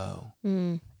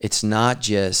 it's not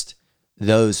just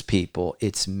those people,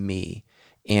 it's me.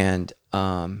 And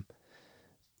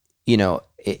you know,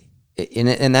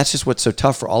 and that's just what's so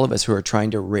tough for all of us who are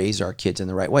trying to raise our kids in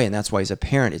the right way. And that's why, as a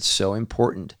parent, it's so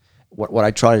important. What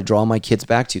I try to draw my kids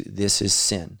back to, this is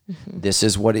sin. This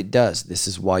is what it does. This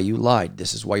is why you lied.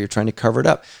 This is why you're trying to cover it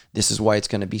up. This is why it's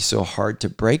going to be so hard to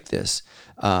break this.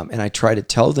 And I try to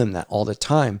tell them that all the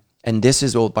time. And this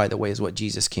is, by the way, is what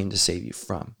Jesus came to save you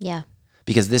from. Yeah.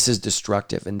 Because this is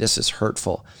destructive and this is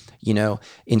hurtful. You know,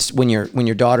 when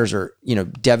your daughters are, you know,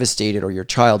 devastated, or your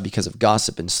child because of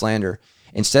gossip and slander,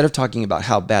 instead of talking about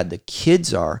how bad the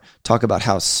kids are, talk about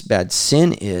how bad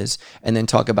sin is, and then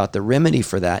talk about the remedy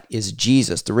for that is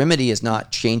Jesus. The remedy is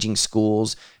not changing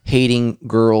schools, hating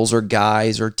girls or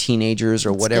guys or teenagers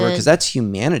or whatever, because that's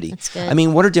humanity. That's good. I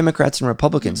mean, what are Democrats and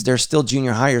Republicans? They're still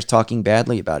junior hires talking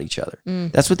badly about each other.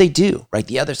 That's what they do, right?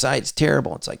 The other side's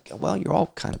terrible. It's like, well, you're all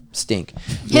kind of stink,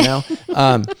 you know?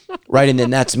 Right, and then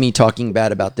that's me talking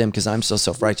bad about them because I'm so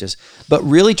self-righteous. But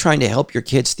really trying to help your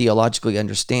kids theologically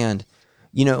understand,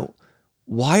 you know,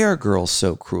 why are girls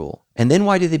so cruel? And then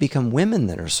why do they become women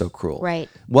that are so cruel? Right.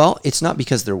 Well, it's not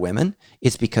because they're women.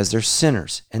 It's because they're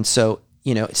sinners. And so,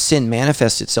 you know, sin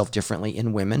manifests itself differently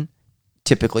in women,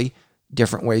 typically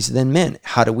different ways than men.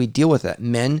 How do we deal with that?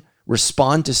 Men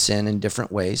respond to sin in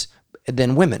different ways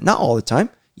than women. Not all the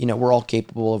time. You know, we're all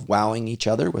capable of wowing each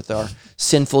other with our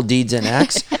sinful deeds and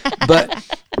acts.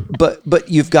 But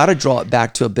you've got to draw it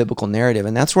back to a biblical narrative.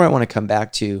 And that's where I want to come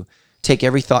back to. Take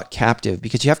every thought captive,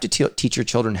 because you have to teach your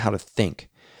children how to think.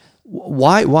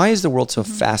 Why is the world so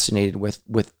fascinated with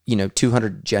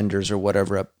 200 genders or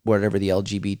whatever the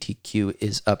LGBTQ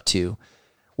is up to?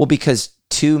 Well, because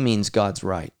 2 means God's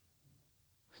right.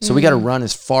 So we got to run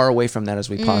as far away from that as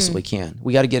we possibly can.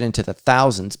 We got to get into the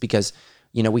thousands because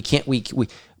we can't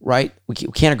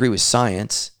agree with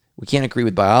science. We can't agree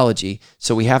with biology.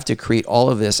 So we have to create all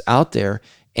of this out there.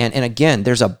 And again,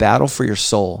 there's a battle for your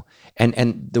soul.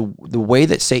 And the way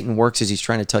that Satan works is he's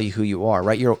trying to tell you who you are,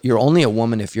 right? You're only a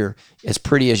woman if you're as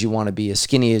pretty as you want to be, as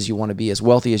skinny as you want to be, as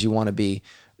wealthy as you want to be.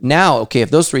 Now, okay, if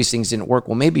those 3 things didn't work,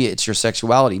 well, maybe it's your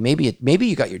sexuality. Maybe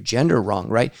you got your gender wrong,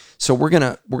 right? So we're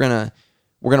gonna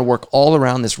work all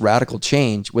around this radical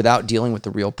change without dealing with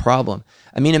the real problem.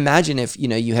 I mean, imagine if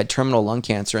you had terminal lung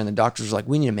cancer and the doctors were like,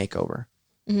 "We need a makeover."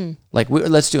 Like,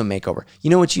 let's do a makeover. You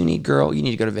know what you need, girl? You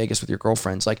need to go to Vegas with your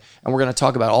girlfriends. And we're going to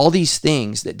talk about all these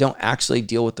things that don't actually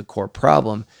deal with the core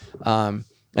problem. And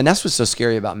that's what's so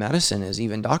scary about medicine is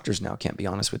even doctors now can't be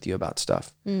honest with you about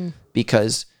stuff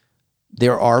because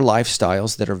there are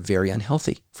lifestyles that are very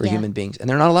unhealthy for human beings, and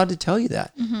they're not allowed to tell you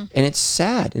that. And it's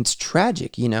sad. It's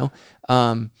tragic,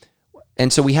 and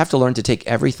so we have to learn to take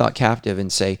every thought captive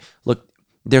and say, look,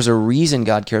 there's a reason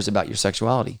God cares about your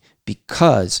sexuality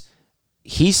because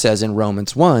he says in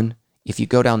Romans 1, if you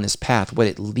go down this path, what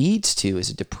it leads to is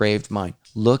a depraved mind.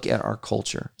 Look at our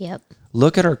culture. Yep.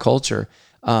 Look at our culture.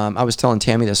 I was telling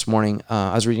Tammy this morning,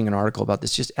 I was reading an article about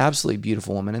this just absolutely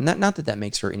beautiful woman. And not that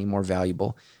makes her any more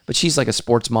valuable, but she's like a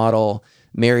sports model,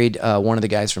 married one of the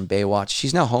guys from Baywatch.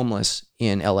 She's now homeless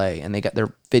in LA and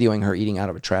they're videoing her eating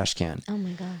out of a trash can. Oh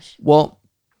my gosh. Well,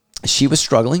 she was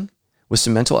struggling with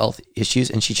some mental health issues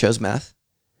and she chose meth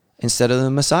instead of the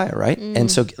Messiah, right?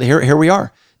 And so here we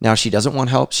are. Now she doesn't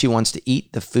want help. She wants to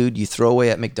eat the food you throw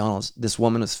away at McDonald's. This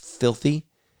woman is filthy.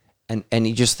 And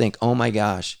you just think, oh my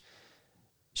gosh,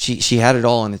 she had it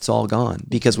all and it's all gone.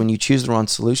 Because when you choose the wrong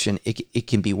solution, it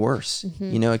can be worse.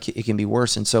 It can be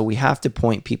worse. And so we have to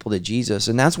point people to Jesus.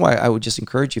 And that's why I would just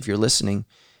encourage you, if you're listening,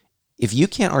 if you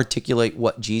can't articulate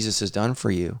what Jesus has done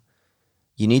for you,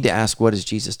 you need to ask, what has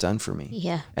Jesus done for me?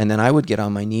 Yeah. And then I would get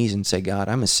on my knees and say, God,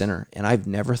 I'm a sinner and I've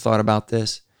never thought about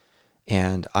this.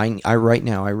 And I right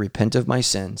now, I repent of my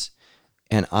sins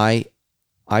and I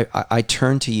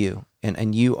turn to you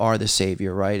and you are the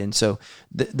Savior, right? And so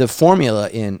the formula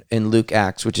in Luke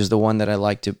Acts, which is the one that I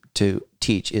like to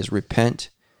teach, is repent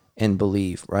and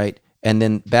believe, right? And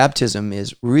then baptism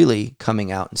is really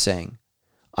coming out and saying,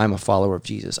 I'm a follower of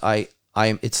Jesus.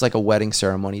 It's like a wedding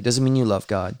ceremony. It doesn't mean you love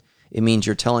God. It means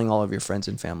you're telling all of your friends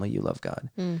and family you love God.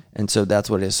 And so that's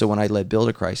what it is. So when I led Bill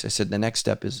to Christ, I said, the next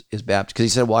step is baptism. Because he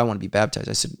said, well, I want to be baptized.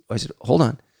 I said, hold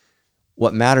on.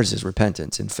 What matters is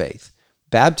repentance and faith.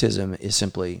 Baptism is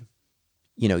simply,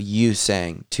 you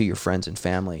saying to your friends and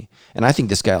family. And I think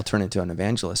this guy will turn into an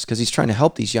evangelist because he's trying to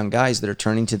help these young guys that are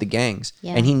turning to the gangs.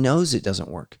 Yeah. And he knows it doesn't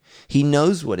work. He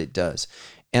knows what it does.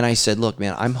 And I said, look,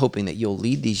 man, I'm hoping that you'll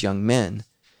lead these young men,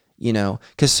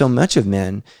 because so much of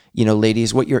men,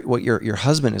 ladies, what your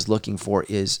husband is looking for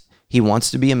is he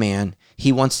wants to be a man.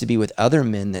 He wants to be with other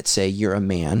men that say you're a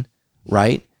man,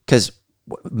 right? Because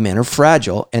men are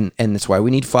fragile, and that's why we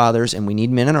need fathers and we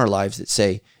need men in our lives that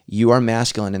say you are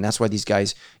masculine. And that's why these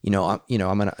guys,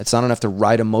 it's not enough to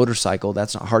ride a motorcycle.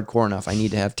 That's not hardcore enough. I need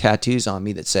to have tattoos on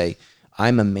me that say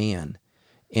I'm a man,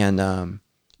 and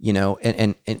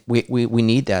we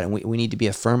need that, and we need to be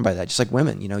affirmed by that. Just like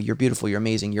women, you're beautiful, you're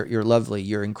amazing, you're lovely,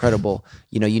 you're incredible.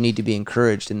 You need to be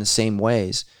encouraged in the same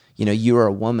ways. You are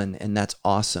a woman, and that's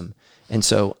awesome. And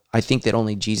so I think that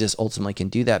only Jesus ultimately can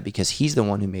do that because he's the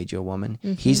one who made you a woman.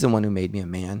 Mm-hmm. He's the one who made me a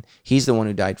man. He's the one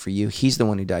who died for you. He's the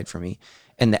one who died for me.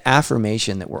 And the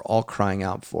affirmation that we're all crying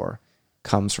out for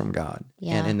comes from God.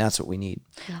 Yeah. And that's what we need.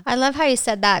 I love how you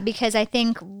said that because I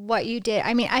think what you did,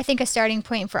 I think a starting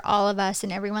point for all of us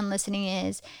and everyone listening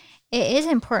is, it is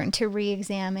important to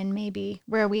re-examine maybe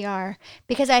where we are,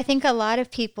 because I think a lot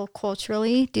of people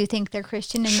culturally do think they're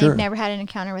Christian and they've never had an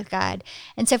encounter with God.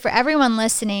 And so for everyone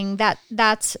listening,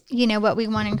 that's what we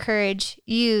want to encourage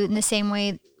you in the same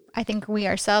way I think we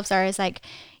ourselves are, is like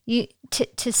you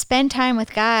to spend time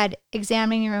with God,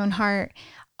 examining your own heart.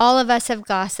 All of us have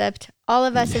gossiped. All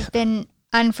of us have been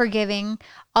unforgiving.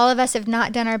 All of us have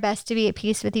not done our best to be at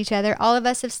peace with each other. All of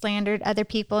us have slandered other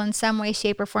people in some way,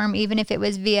 shape, or form, even if it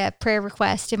was via prayer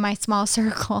request in my small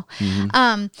circle.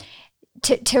 Mm-hmm.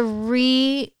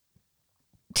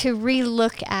 To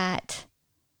re-look at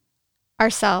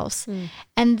ourselves.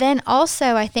 And then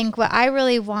also, I think what I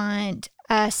really want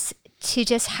us to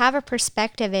just have a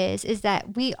perspective is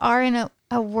that we are in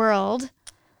a world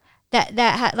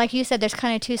that like you said, there's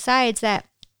kind of two sides, that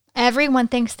everyone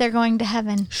thinks they're going to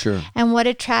heaven. Sure. And what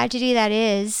a tragedy that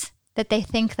is that they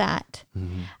think that.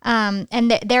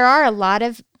 And there are a lot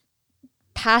of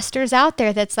pastors out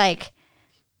there that's like,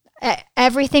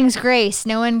 everything's grace.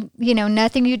 No one,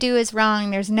 nothing you do is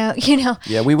wrong. There's no,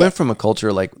 Yeah, we went from a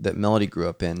culture like that Melody grew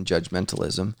up in,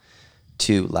 judgmentalism,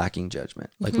 to lacking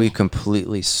judgment. Like we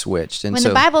completely switched. And when so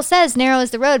the Bible says narrow is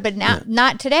the road, but now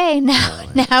not today.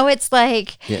 Now it's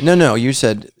like, no, you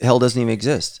said hell doesn't even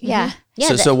exist. yeah.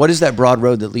 Yeah, So what is that broad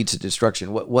road that leads to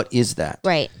destruction? What is that?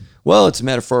 Right. Well, it's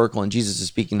metaphorical, and Jesus is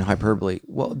speaking in hyperbole.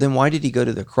 Well, then why did he go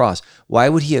to the cross? Why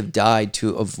would he have died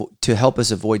to help us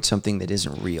avoid something that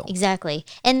isn't real? Exactly.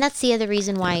 And that's the other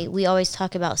reason why we always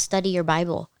talk about study your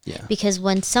Bible. Yeah. Because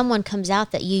when someone comes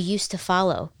out that you used to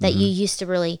follow, that you used to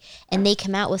really, and they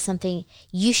come out with something,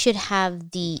 you should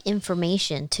have the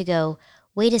information to go,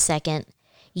 wait a second,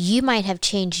 you might have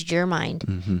changed your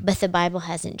mind, but the Bible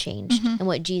hasn't changed. And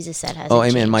what Jesus said hasn't changed. Oh,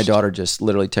 amen. My daughter just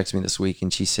literally texted me this week,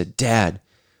 and she said, Dad,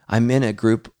 I'm in a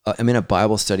group, I'm in a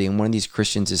Bible study, and one of these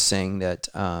Christians is saying that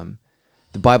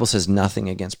the Bible says nothing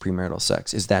against premarital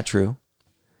sex. Is that true?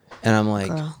 And I'm like,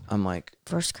 Girl.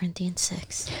 1 Corinthians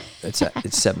 6.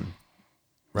 it's 7,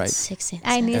 right? 6 and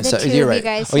I 7. need And the so, two you're of right. you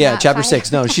guys Oh to yeah, not chapter fight.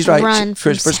 6. No, she's right. Run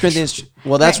from 1 Corinthians.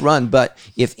 Well, that's Right. run. But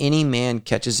if any man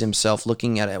catches himself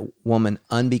looking at a woman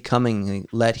unbecomingly,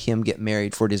 let him get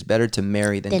married. For it is better to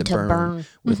marry than to burn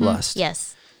with lust.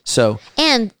 Yes. So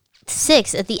And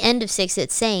 6, at the end of 6,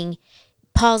 it's saying,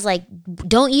 Paul's like,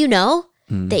 don't you know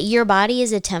that your body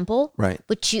is a temple, Right.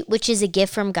 which is a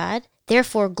gift from God?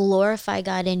 Therefore, glorify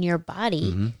God in your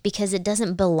body because it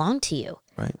doesn't belong to you.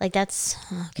 Right. Like that's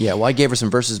yeah, well, I gave her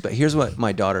some verses, but here's what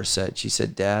my daughter said. She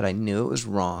said, Dad, I knew it was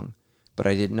wrong, but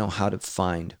I didn't know how to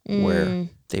find where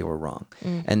they were wrong.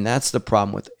 And that's the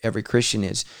problem with every Christian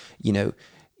is, you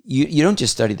don't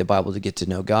just study the Bible to get to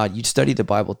know God. You study the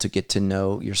Bible to get to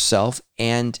know yourself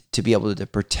and to be able to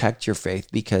protect your faith,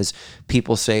 because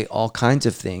people say all kinds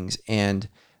of things, and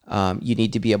you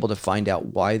need to be able to find out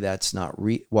why that's not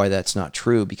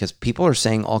true, because people are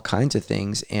saying all kinds of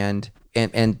things and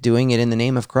doing it in the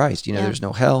name of Christ. There's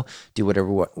no hell. Do whatever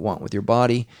you want with your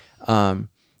body.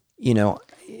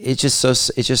 It's just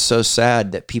so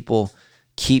sad that people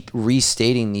keep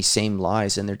restating these same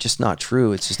lies, and they're just not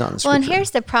true. It's just not in the scripture. Well, and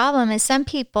here's the problem is some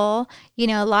people,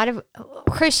 a lot of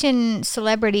Christian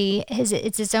celebrity it's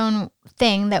its own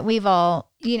thing that we've all,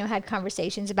 had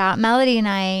conversations about. Melody and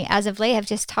I, as of late, have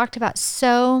just talked about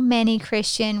so many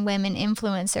Christian women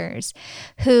influencers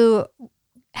who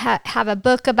have a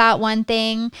book about one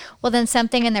thing. Well, then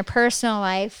something in their personal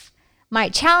life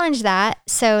might challenge that.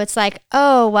 So it's like,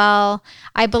 oh, well,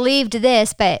 I believed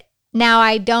this, but now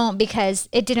I don't because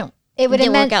it didn't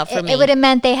work out for me. It would have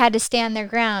meant they had to stand their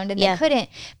ground and Yeah. they couldn't.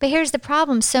 But here's the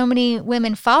problem. So many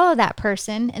women follow that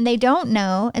person and they don't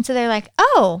know. And so they're like,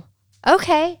 oh,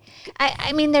 okay.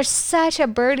 I mean, there's such a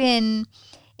burden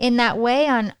in that way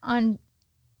on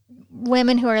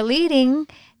women who are leading,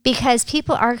 because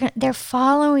people they're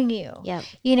following you. Yep.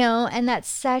 And that's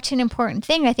such an important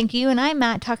thing. I think you and I,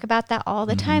 Matt, talk about that all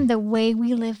the time. The way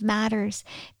we live matters,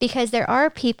 because there are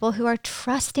people who are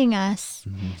trusting us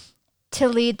to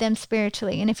lead them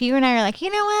spiritually. And if you and I are like,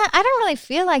 you know what, I don't really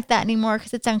feel like that anymore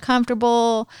because it's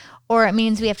uncomfortable, or it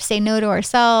means we have to say no to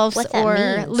ourselves, What that or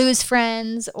means. lose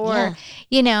friends, or,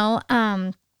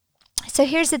 so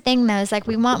here's the thing though, is like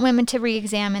we want women to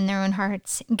re-examine their own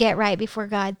hearts, get right before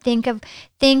God. Think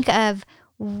of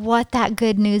what that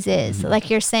good news is. Like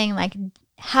you're saying, like,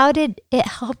 how did it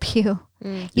help you?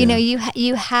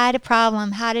 You had a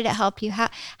problem. How did it help you? How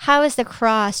has the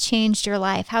cross changed your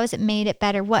life? How has it made it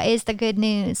better? What is the good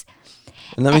news?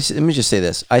 And let me just say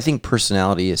this. I think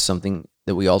personality is something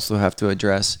that we also have to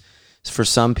address for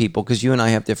some people, because you and I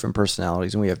have different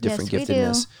personalities and we have different Yes, we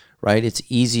giftedness, do. right? It's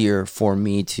easier for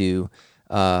me to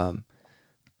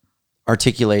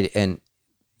articulate and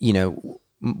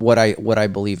what I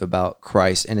believe about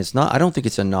Christ, and it's not. I don't think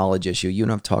it's a knowledge issue. You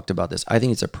and I've talked about this. I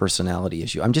think it's a personality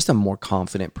issue. I'm just a more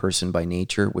confident person by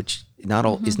nature, which is not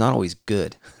always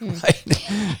good.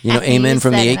 Right? Amen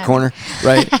from the said 8 that. corner,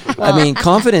 right? I mean,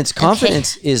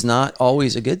 confidence is not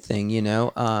always a good thing.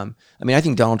 I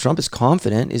think Donald Trump is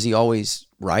confident. Is he always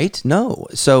right? No.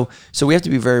 So we have to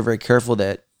be very, very careful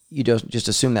that you don't just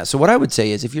assume that. So what I would say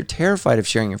is, if you're terrified of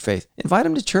sharing your faith, invite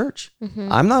them to church.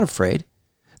 I'm not afraid.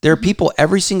 There are people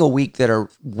every single week that are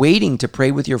waiting to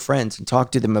pray with your friends and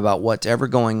talk to them about what's ever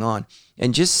going on.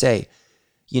 And just say,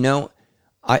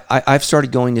 I've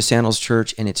started going to Sandals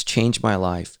Church and it's changed my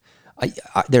life.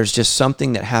 There's just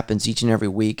something that happens each and every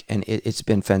week, and it's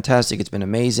been fantastic. It's been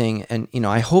amazing. And,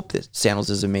 I hope that Sandals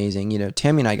is amazing.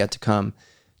 Tammy and I got to come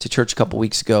to church a couple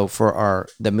weeks ago for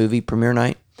the movie premiere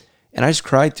night. And I just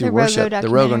cried through The worship, Rogo the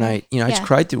Rogo documentary. night. I just Yeah.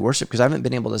 cried through worship because I haven't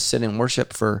been able to sit in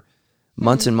worship for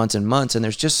months and months and months. And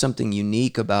there's just something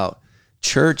unique about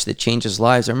church that changes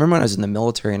lives. I remember when I was in the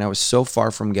military and I was so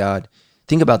far from God.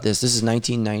 Think about this. This is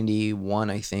 1991,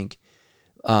 I think.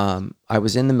 I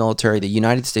was in the military, the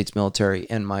United States military,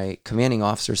 and my commanding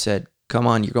officer said, "Come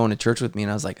on, you're going to church with me."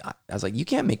 And I was like, "You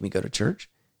can't make me go to church."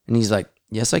 And he's like,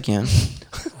 "Yes, I can."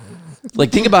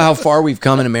 Like, think about how far we've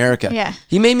come in America. Yeah.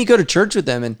 He made me go to church with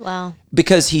him, and Wow.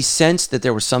 because he sensed that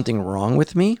there was something wrong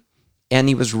with me, and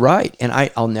he was right. And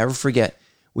I'll never forget.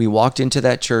 We walked into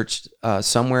that church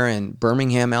somewhere in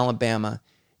Birmingham, Alabama,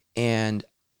 and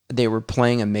they were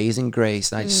playing Amazing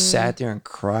Grace, and I just sat there and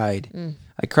cried.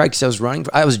 I cried because I was running.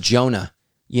 I was Jonah,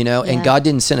 and Yeah. God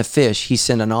didn't send a fish. He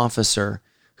sent an officer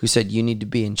who said, "You need to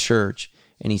be in church."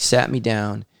 And he sat me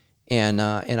down, and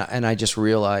I just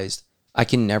realized I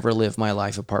can never live my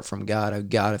life apart from God. I've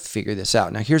got to figure this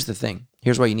out. Now, here's the thing.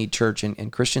 Here's why you need church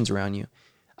and Christians around you.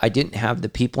 I didn't have the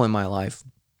people in my life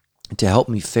to help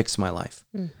me fix my life.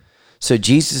 So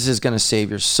Jesus is going to save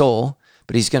your soul,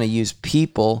 but he's going to use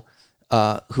people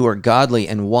who are godly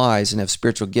and wise and have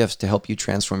spiritual gifts to help you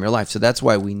transform your life. So that's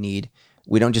why we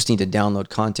don't just need to download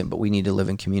content, but we need to live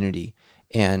in community.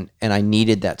 And I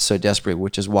needed that so desperately,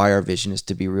 which is why our vision is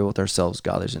to be real with ourselves,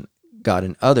 God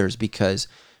and others, because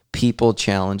people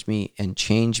challenge me and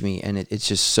change me. And it's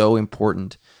just so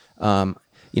important.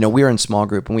 We're in small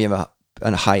group and we have a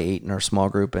high 8 in our small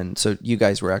group. And so you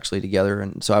guys were actually together.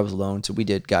 And so I was alone. So we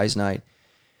did guys night.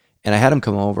 And I had him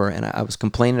come over and I was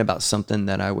complaining about something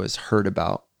that I was hurt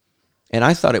about. And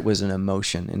I thought it was an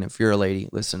emotion. And if you're a lady,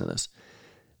 listen to this.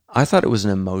 I thought it was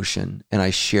an emotion and I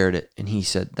shared it. And he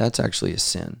said, "That's actually a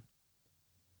sin."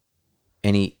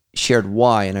 And he shared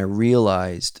why. And I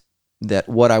realized that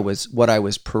what I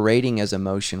was parading as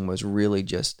emotion was really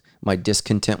just my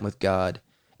discontent with God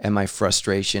and my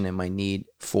frustration and my need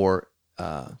for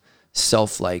I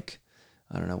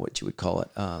don't know what you would call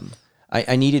it.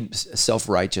 I needed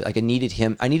self-righteous. Like I needed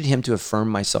him to affirm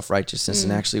my self-righteousness.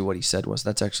 And actually what he said was,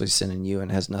 "That's actually sin in you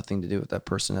and has nothing to do with that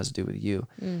person, it has to do with you."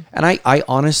 And I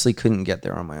honestly couldn't get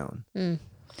there on my own.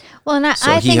 Well, and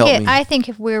So he helped me. I think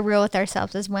if we're real with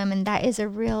ourselves as women, that is a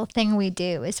real thing we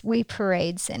do, is we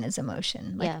parade sin as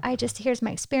emotion. Like, Yeah. here's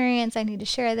my experience. I need to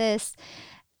share this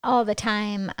all the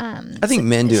time. I think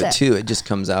men do it too. It just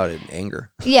comes out in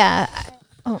anger. Yeah.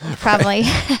 Oh, probably.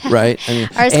 Right? I mean,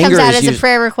 Ours anger comes out is as a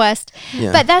prayer request.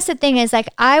 Yeah. But that's the thing is, like,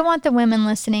 I want the women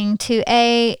listening to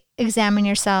examine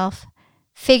yourself,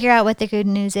 figure out what the good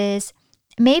news is.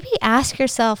 Maybe ask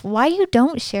yourself why you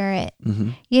don't share it.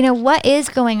 What is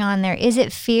going on there? Is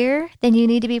it fear? Then you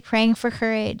need to be praying for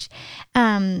courage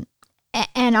and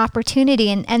opportunity.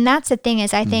 And that's the thing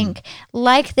is, I think,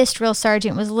 like this drill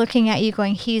sergeant was looking at you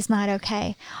going, "He's not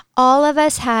okay." All of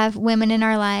us have women in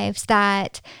our lives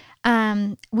that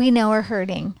we know are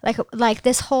hurting. Like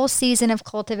this whole season of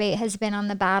Cultivate has been on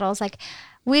the battles. Like,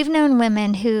 we've known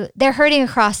women who they're hurting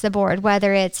across the board,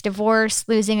 whether it's divorce,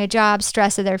 losing a job,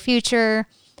 stress of their future,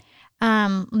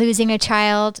 losing a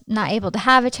child, not able to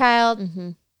have a child,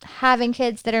 having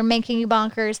kids that are making you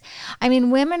bonkers. I mean,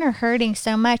 women are hurting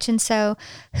so much. And so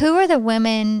who are the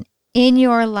women in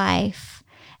your life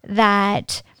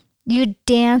that you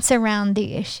dance around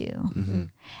the issue?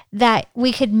 That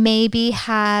we could maybe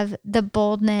have the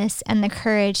boldness and the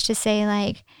courage to say,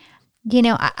 like,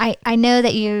 I know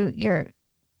that you're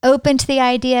open to the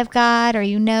idea of God, or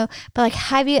but like,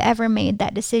 have you ever made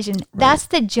that decision? Right. That's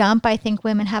the jump I think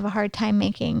women have a hard time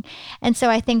making. And so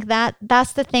I think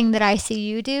that's the thing that I see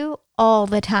you do all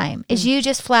the time is you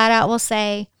just flat out will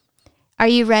say, "Are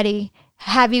you ready?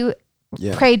 Have you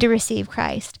prayed to receive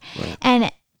Christ?"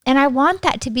 Right. And I want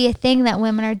that to be a thing that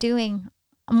women are doing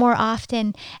more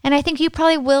often. And I think you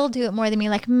probably will do it more than me.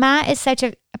 Like, Matt is such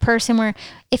a person where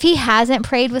if he hasn't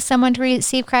prayed with someone to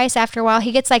receive Christ, after a while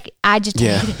he gets like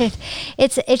agitated. Yeah.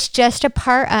 It's just a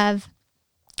part of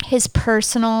his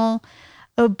personal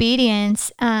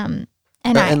obedience. And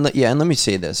let me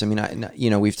say this. I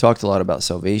mean, we've talked a lot about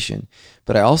salvation,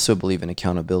 but I also believe in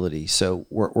accountability. So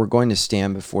we're going to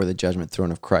stand before the judgment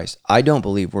throne of Christ. I don't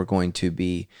believe we're going to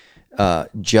be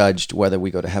judged whether we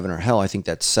go to heaven or hell. I think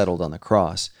that's settled on the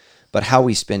cross. But how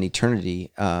we spend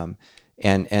eternity and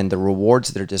the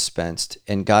rewards that are dispensed,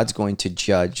 and God's going to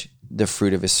judge the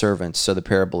fruit of his servants. So the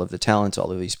parable of the talents,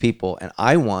 all of these people. And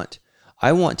I want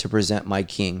to present my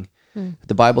king.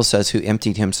 The Bible says, who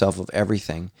emptied himself of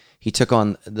everything. He took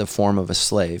on the form of a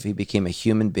slave. He became a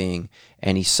human being,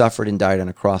 and he suffered and died on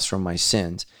a cross for my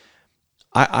sins.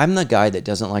 I'm the guy that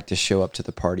doesn't like to show up to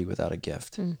the party without a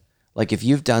gift. Like, if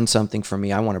you've done something for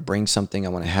me, I want to bring something. I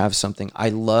want to have something. I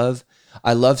love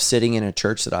sitting in a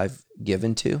church that I've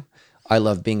given to. I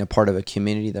love being a part of a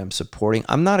community that I'm supporting.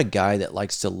 I'm not a guy that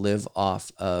likes to live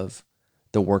off of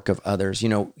the work of others. You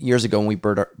know, years ago when we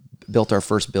built our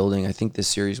first building, I think this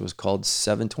series was called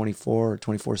 724 or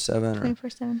 24/7 or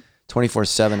 24/7.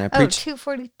 24/7. I Oh, preached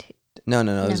 242. No,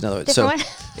 there's another one. Different So one?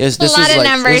 this A lot was of like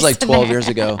numbers it was like 12 there. years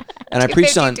ago, and I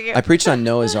preached on 252.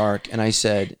 Noah's Ark, and I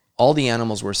said all the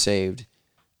animals were saved,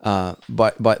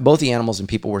 but both the animals and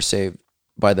people were saved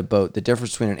by the boat. The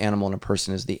difference between an animal and a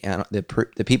person is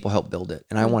the people help build it,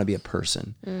 and I want to be a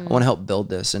person. I want to help build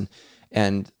this,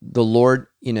 and the Lord,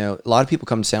 you know, a lot of people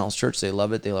come to Sandals Church, they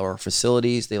love it, they love our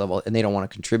facilities, they love all, and they don't want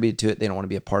to contribute to it, they don't want to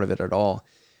be a part of it at all.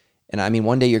 And I mean,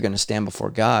 one day you're going to stand before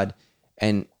God,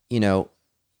 and you know,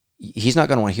 He's not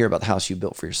going to want to hear about the house you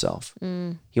built for yourself.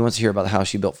 He wants to hear about the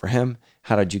house you built for Him.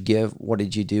 How did you give? What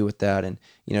did you do with that? And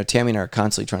you know, Tammy and I are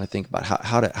constantly trying to think about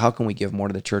how can we give more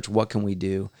to the church? What can we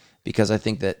do? Because I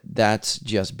think that's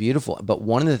just beautiful. But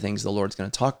one of the things the Lord's going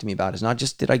to talk to me about is not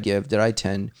just did I give, did I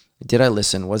attend, did I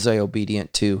listen, was I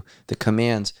obedient to the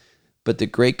commands? But the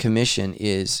Great Commission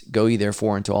is go ye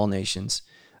therefore into all nations,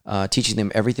 teaching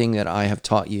them everything that I have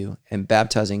taught you, and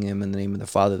baptizing them in the name of the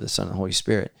Father, the Son, and the Holy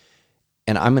Spirit.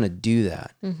 And I'm going to do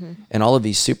that. And all of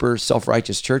these super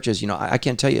self-righteous churches, you know, I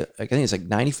can't tell you, I think it's like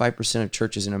 95% of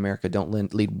churches in America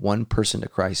don't lead one person to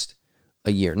Christ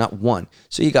a year, not one.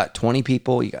 So you got 20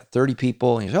 people, you got 30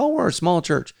 people, and you say, oh, we're a small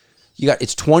church.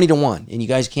 It's 20-1, and you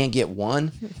guys can't get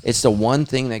one. It's the one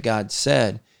thing that God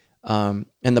said. And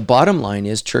the bottom line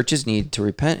is churches need to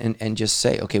repent and just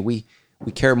say, okay, we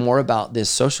care more about this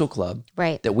social club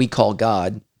that we call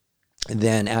God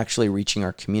than actually reaching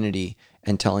our community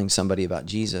and telling somebody about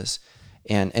Jesus.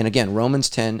 And again, Romans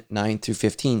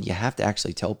 10:9-15, you have to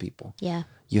actually tell people. Yeah.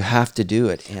 You have to do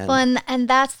it. And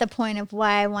that's the point of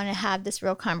why I want to have this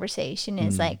real conversation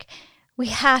is like, we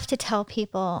have to tell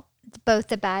people both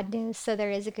the bad news so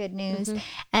there is a good news.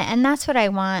 And that's what I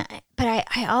want. But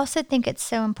I also think it's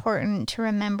so important to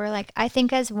remember, like, I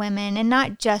think as women, and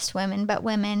not just women, but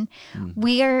women,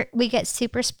 we get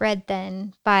super spread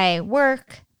thin by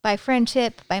work, by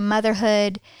friendship, by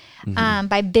motherhood,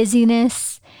 by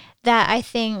busyness, that I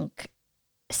think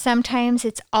sometimes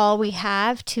it's all we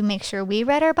have to make sure we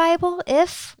read our Bible,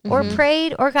 or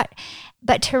prayed, or got,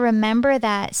 but to remember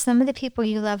that some of the people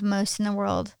you love most in the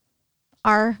world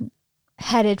are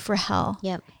headed for hell.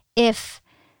 Yep. If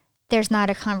there's not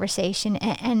a conversation.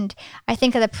 And I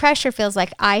think the pressure feels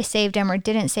like I saved them or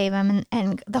didn't save them,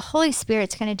 and the Holy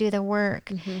Spirit's going to do the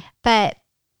work. But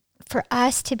for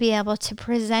us to be able to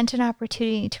present an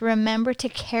opportunity to remember to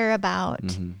care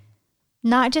about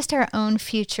not just our own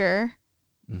future,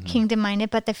 kingdom-minded,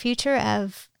 but the future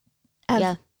of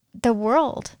the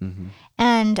world.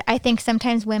 And I think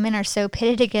sometimes women are so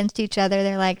pitted against each other.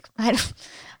 They're like,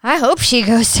 I hope she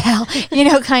goes to hell, you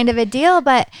know, kind of a deal.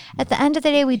 But at the end of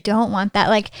the day, we don't want that.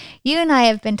 Like, you and I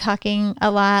have been talking a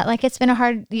lot. Like, it's been a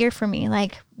hard year for me.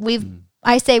 Like, we've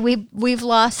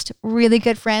lost really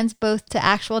good friends, both to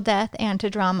actual death and to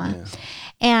drama. Yeah.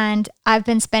 And I've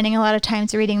been spending a lot of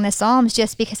times reading the Psalms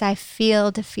just because I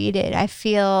feel defeated. I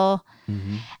feel,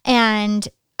 and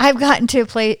I've gotten to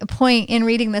a point in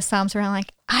reading the Psalms where I'm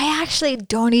like, I actually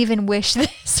don't even wish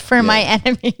this for my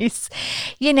enemies,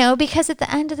 you know, because at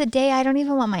the end of the day, I don't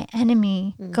even want my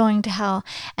enemy going to hell.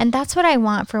 And that's what I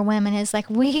want for women is, like,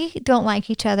 we don't like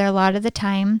each other a lot of the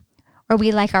time, or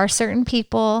we like our certain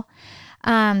people.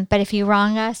 But if you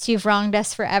wrong us, you've wronged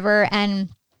us forever. And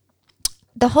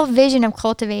the whole vision of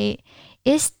Cultivate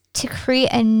is to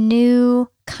create a new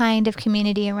kind of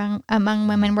community among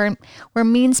women where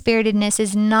mean-spiritedness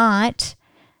is not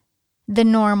the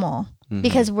normal,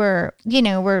 because we're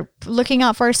looking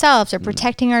out for ourselves or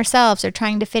protecting ourselves or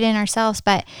trying to fit in ourselves.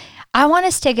 But I want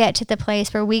us to get to the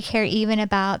place where we care even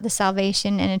about the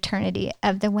salvation and eternity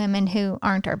of the women who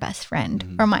aren't our best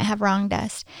friend or might have wronged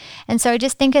us. And so I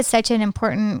just think it's such an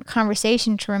important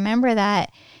conversation to remember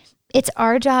that it's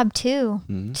our job too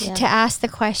to ask the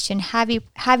question, have you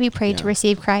prayed to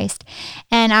receive Christ?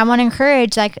 And I want to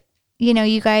encourage, like, you know,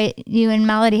 you and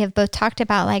Melody have both talked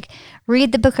about, like,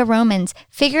 read the book of Romans,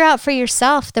 figure out for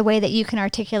yourself the way that you can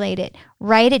articulate it,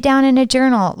 write it down in a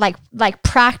journal, like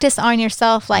practice on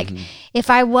yourself. Like, if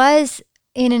I was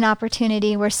in an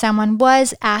opportunity where someone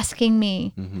was asking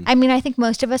me, I mean, I think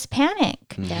most of us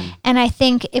panic. And I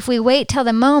think if we wait till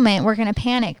the moment, we're going to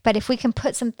panic. But if we can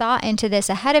put some thought into this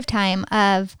ahead of time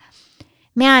of,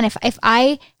 man, if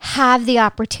I have the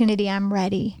opportunity, I'm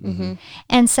ready.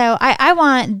 And so I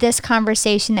want this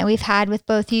conversation that we've had with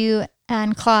both you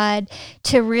and Claude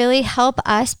to really help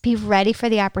us be ready for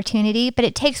the opportunity. But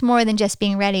it takes more than just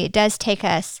being ready. It does take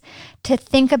us to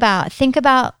think about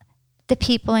the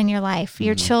people in your life,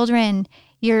 your children,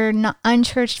 your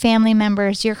unchurched family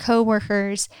members, your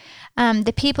coworkers,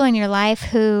 the people in your life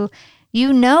who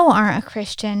you know aren't a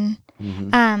Christian.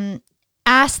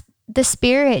 Ask the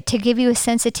Spirit to give you a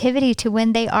sensitivity to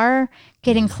when they are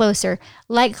getting closer.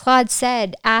 Like Claude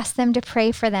said, ask them to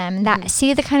pray for them. That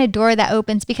see the kind of door that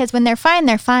opens, because when they're fine,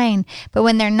 they're fine. But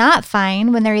when they're not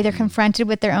fine, when they're either confronted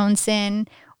with their own sin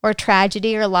or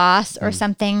tragedy or loss or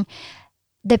something,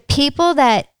 the people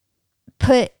that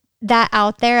put that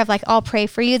out there of like, I'll pray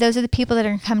for you, those are the people that are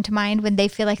going to come to mind when they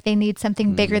feel like they need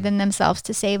something bigger than themselves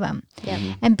to save them.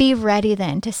 And be ready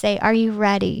then to say, are you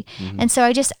ready? And so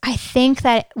I think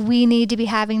that we need to be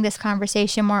having this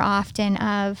conversation more often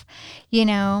of, you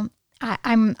know,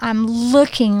 I'm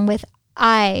looking with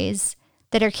eyes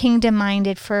that are kingdom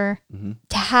minded for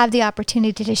to have the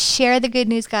opportunity to share the good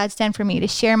news God's done for me, to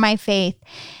share my faith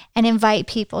and invite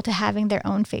people to having their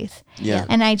own faith.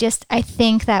 And I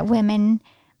think that women,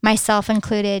 myself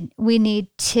included, we need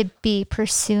to be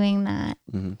pursuing that.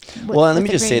 Well, and let me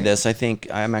just say this. I think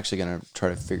I'm actually going to try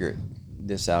to figure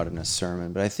this out in a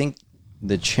sermon, but I think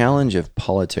the challenge of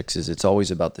politics is it's always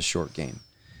about the short game.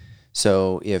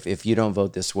 So if you don't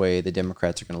vote this way, the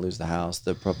Democrats are going to lose the House,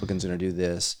 the Republicans are going to do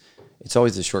this. It's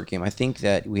always the short game. I think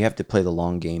that we have to play the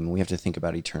long game, and we have to think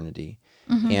about eternity.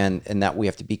 And that we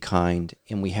have to be kind,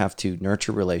 and we have to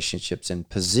nurture relationships and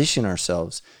position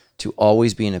ourselves to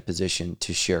always be in a position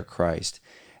to share Christ.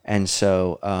 And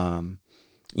so,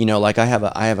 you know, like I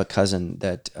have a cousin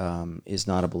that is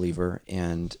not a believer,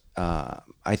 and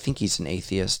I think he's an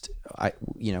atheist.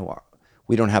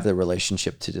 We don't have the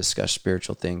relationship to discuss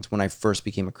spiritual things. When I first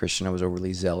became a Christian, I was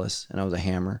overly zealous, and I was a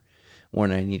hammer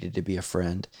when I needed to be a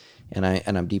friend. And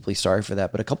I'm deeply sorry for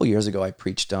that. But a couple years ago, I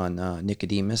preached on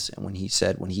Nicodemus, and when he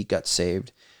said when he got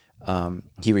saved,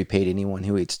 he repaid anyone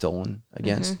who he'd stolen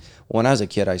against. Well, when I was a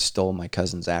kid, I stole my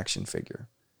cousin's action figure.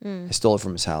 I stole it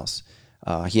from his house.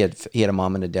 He had a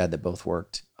mom and a dad that both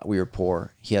worked. We were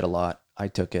poor. He had a lot. I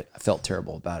took it. I felt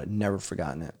terrible about it. Never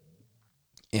forgotten it.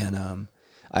 And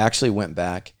I actually went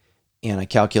back and I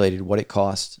calculated what it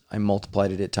cost. I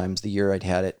multiplied it times the year I'd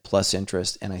had it plus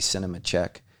interest, and I sent him a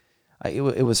check. It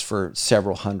was for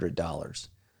several $100s.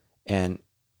 And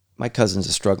my cousin's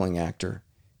a struggling actor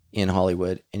in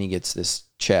Hollywood, and he gets this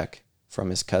check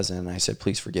from his cousin, and I said,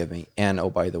 please forgive me. And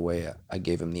oh, by the way, I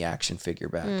gave him the action figure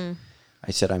back. I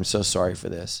said, I'm so sorry for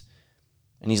this.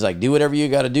 And he's like, do whatever you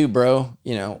got to do, bro.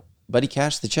 You know, but he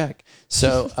cashed the check.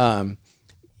 So,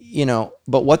 you know,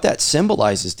 but what that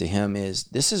symbolizes to him is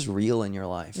this is real in your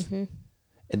life.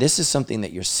 This is something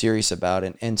that you're serious about.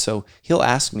 And so he'll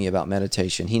ask me about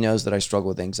meditation. He knows that I struggle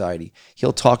with anxiety.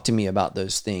 He'll talk to me about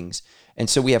those things. And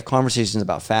so we have conversations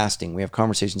about fasting. We have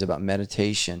conversations about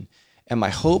meditation. And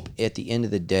my hope at the end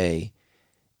of the day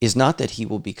is not that he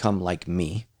will become like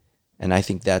me. And I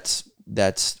think that's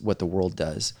what the world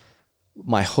does.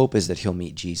 My hope is that he'll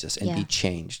meet Jesus and be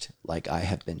changed like I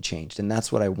have been changed. And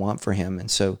that's what I want for him.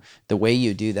 And so the way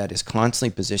you do that is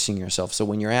constantly positioning yourself. So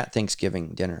when you're at Thanksgiving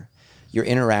dinner, you're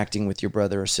interacting with your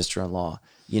brother or sister-in-law.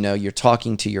 You know, you're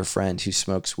talking to your friend who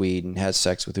smokes weed and has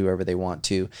sex with whoever they want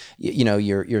to. You know,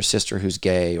 your sister who's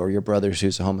gay or your brother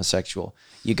who's a homosexual.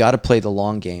 You got to play the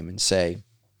long game and say,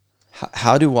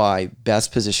 how do I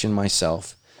best position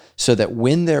myself so that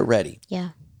when they're ready,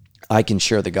 I can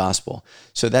share the gospel.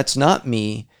 So that's not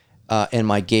me and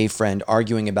my gay friend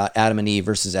arguing about Adam and Eve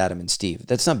versus Adam and Steve.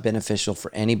 That's not beneficial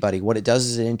for anybody. What it does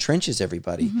is it entrenches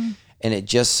everybody. And it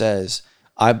just says,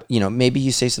 maybe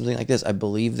you say something like this: I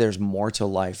believe there's more to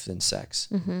life than sex.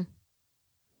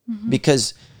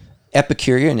 Because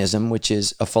Epicureanism, which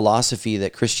is a philosophy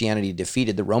that Christianity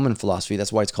defeated, the Roman philosophy,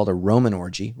 that's why it's called a Roman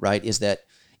orgy, right? Is that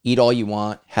eat all you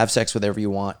want, have sex with whoever you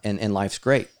want, and life's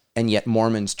great. And yet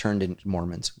Romans turned in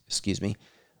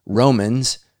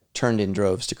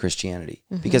droves to Christianity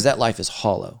because that life is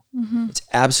hollow. It's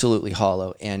absolutely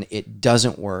hollow, and it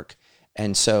doesn't work.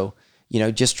 And so, you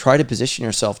know, just try to position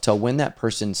yourself till when that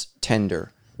person's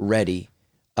tender, ready,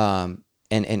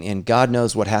 and God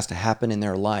knows what has to happen in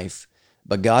their life,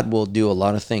 but God will do a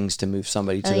lot of things to move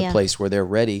somebody to the place where they're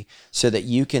ready, so that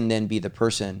you can then be the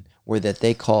person where that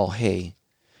they call, hey,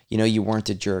 you know, you weren't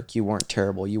a jerk, you weren't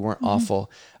terrible, you weren't awful.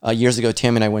 Years ago,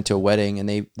 Tammy and I went to a wedding, and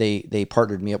they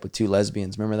partnered me up with two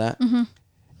lesbians. Remember that?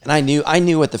 And I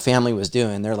knew what the family was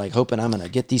doing. They're like hoping I'm going to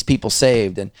get these people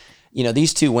saved. And you know,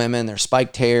 these two women, their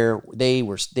spiked hair, they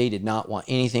did not want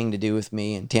anything to do with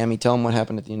me. And Tammy, tell them what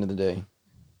happened at the end of the day.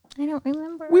 I don't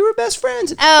remember. We were best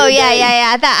friends. Oh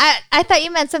yeah. I thought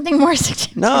you meant something more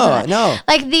significant. No.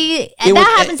 Like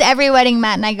that happens to every wedding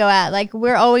Matt and I go at. Like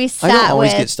we're always sat I don't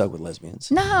always with. get stuck with lesbians.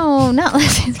 No, not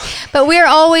lesbians. But we're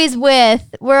always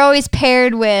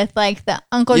paired with like the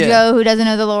Uncle Joe who doesn't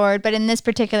know the Lord. But in this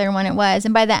particular one, it was.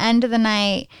 And by the end of the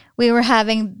night, we were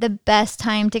having the best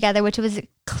time together, which was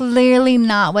clearly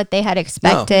not what they had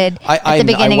expected at the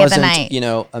beginning of the night. You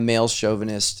know, a male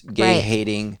chauvinist, gay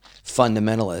hating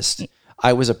fundamentalist.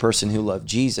 I was a person who loved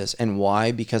Jesus. And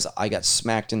why? Because I got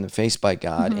smacked in the face by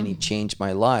God and he changed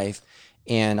my life.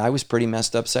 And I was pretty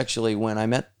messed up sexually when I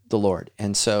met the Lord.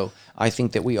 And so I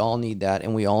think that we all need that,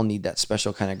 and we all need that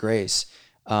special kind of grace.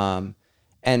 And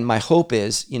my hope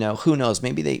is, you know, who knows,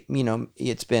 maybe they, you know,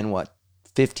 it's been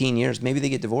 15 years, maybe they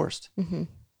get divorced. Mm-hmm.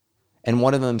 And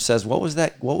one of them says, what was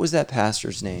that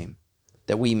pastor's name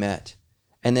that we met?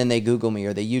 And then they Google me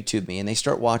or they YouTube me and they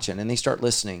start watching and they start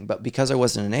listening. But because I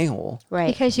wasn't an a-hole.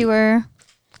 Right. Because you were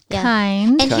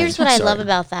kind. And here's what I love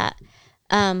about that.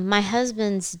 My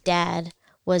husband's dad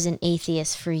was an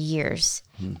atheist for years.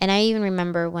 And I even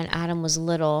remember when Adam was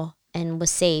little and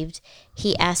was saved,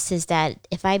 he asked his dad,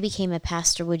 if I became a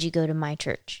pastor, would you go to my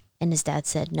church? And his dad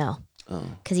said no,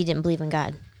 because he didn't believe in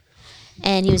God.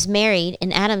 And he was married,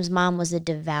 and Adam's mom was a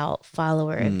devout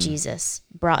follower of Jesus,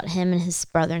 brought him and his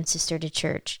brother and sister to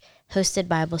church, hosted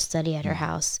Bible study at her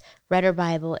house, read her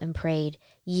Bible, and prayed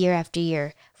year after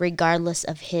year, regardless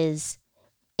of his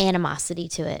animosity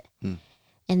to it.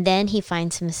 And then he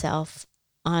finds himself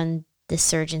on the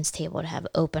surgeon's table to have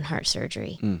open heart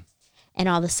surgery. And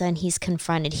all of a sudden he's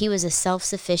confronted. He was a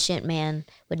self-sufficient man,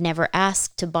 would never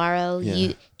ask to borrow.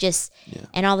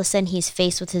 And all of a sudden he's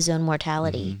faced with his own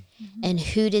mortality. And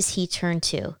who does he turn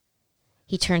to?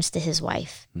 He turns to his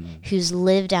wife, who's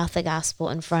lived out the gospel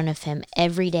in front of him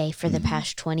every day for the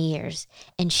past 20 years.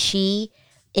 And she,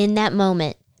 in that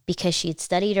moment, because she had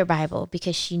studied her Bible,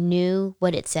 because she knew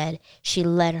what it said, she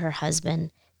led her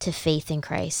husband to faith in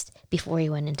Christ before he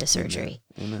went into surgery.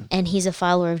 Amen. And he's a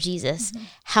follower of Jesus.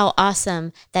 How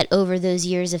awesome that over those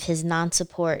years of his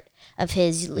non-support, of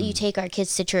his, you take our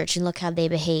kids to church and look how they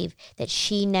behave, that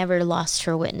she never lost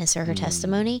her witness or her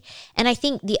testimony. And I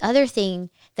think the other thing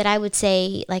that I would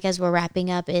say, like as we're wrapping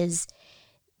up, is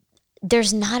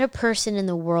there's not a person in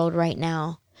the world right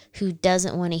now who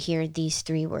doesn't want to hear these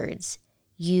 3 words.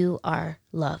 You are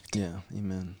loved. Yeah,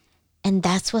 amen. And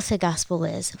that's what the gospel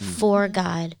is. For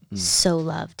God so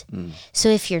loved. So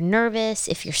if you're nervous,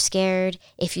 if you're scared,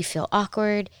 if you feel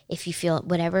awkward, if you feel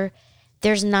whatever,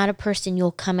 there's not a person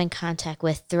you'll come in contact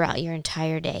with throughout your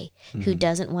entire day who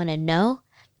doesn't want to know,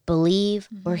 believe,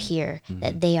 or hear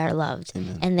that they are loved.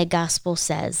 Amen. And the gospel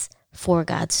says, for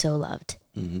God so loved.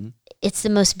 It's the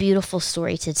most beautiful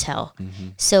story to tell.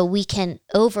 So we can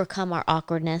overcome our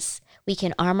awkwardness. We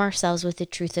can arm ourselves with the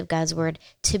truth of God's word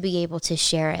to be able to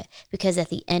share it. Because at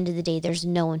the end of the day, there's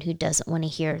no one who doesn't want to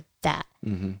hear that.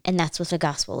 And that's what the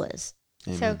gospel is.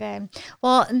 Amen. So good.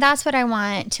 Well, that's what I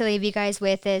want to leave you guys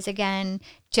with is, again,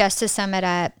 just to sum it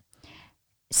up,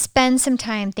 spend some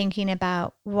time thinking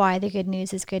about why the good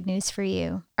news is good news for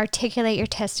you. Articulate your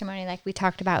testimony like we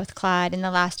talked about with Claude in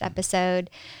the last episode.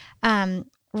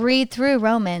 Read through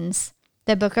Romans,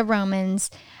 the book of Romans,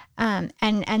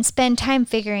 and spend time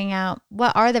figuring out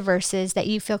what are the verses that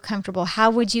you feel comfortable.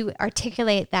 How would you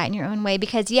articulate that in your own way?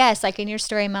 Because yes, like in your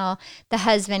story, Mel, the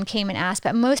husband came and asked,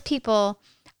 but most people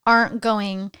aren't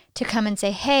going to come and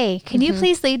say, hey, can you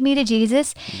please lead me to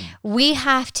Jesus? We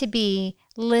have to be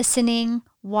listening,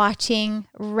 watching,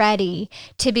 ready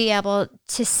to be able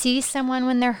to see someone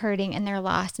when they're hurting and they're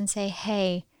lost and say,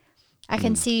 hey, I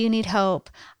can see you need hope.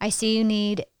 I see you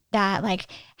need that. Like,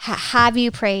 have you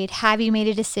prayed? Have you made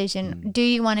a decision? Do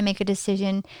you want to make a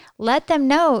decision? Let them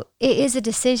know it is a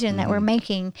decision that we're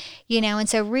making, you know? And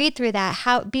so read through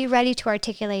that, be ready to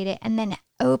articulate it, and then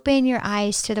open your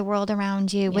eyes to the world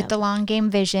around you with the long game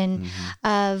vision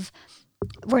of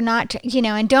we're not, you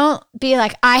know, and don't be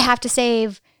like, I have to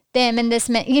save them and this,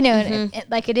 you know,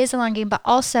 like it is a long game, but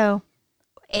also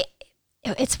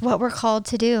it's what we're called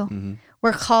to do.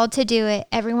 We're called to do it.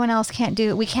 Everyone else can't do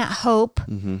it. We can't hope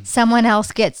someone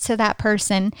else gets to that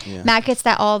person. Yeah. Matt gets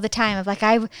that all the time of like,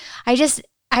 I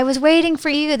was waiting for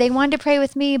you. They wanted to pray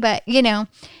with me, but you know,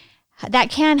 that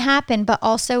can happen, but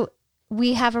also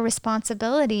we have a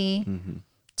responsibility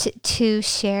to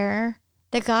share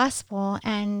the gospel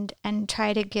and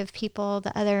try to give people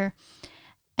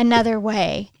another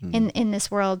way in this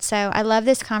world. So I love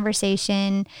this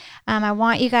conversation. I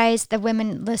want you guys, the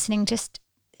women listening,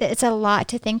 it's a lot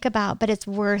to think about, but it's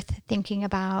worth thinking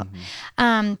about.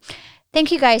 Thank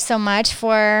you guys so much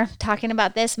for talking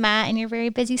about this, Matt, and your very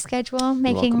busy schedule.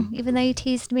 Even though you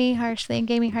teased me harshly and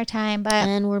gave me a hard time, but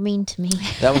And were mean to me.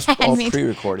 That was all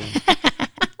pre-recording.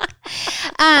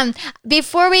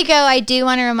 Before we go, I do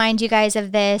want to remind you guys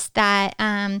of this, that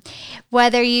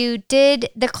whether you did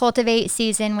the Cultivate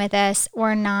season with us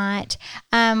or not,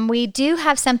 we do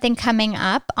have something coming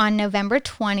up on November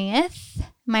 20th.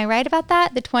 Am I right about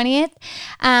that? The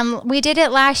 20th? We did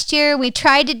it last year. We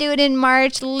tried to do it in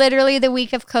March, literally the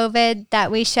week of COVID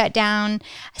that we shut down.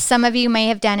 Some of you may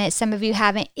have done it. Some of you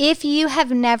haven't. If you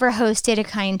have never hosted a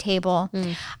kind table,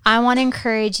 I want to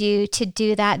encourage you to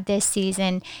do that this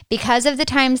season. Because of the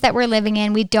times that we're living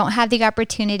in, we don't have the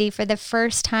opportunity for the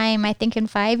first time, I think in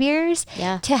 5 years,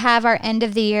 to have our end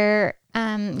of the year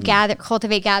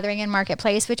Cultivate gathering in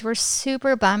Marketplace, which we're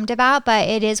super bummed about, but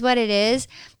it is what it is.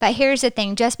 But here's the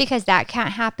thing, just because that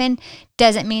can't happen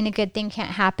doesn't mean a good thing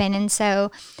can't happen. And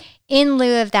so in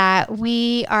lieu of that,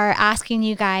 we are asking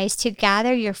you guys to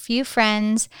gather your few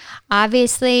friends.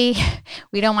 Obviously,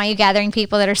 we don't want you gathering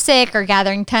people that are sick or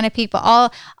gathering a ton of people.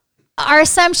 Our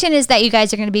assumption is that you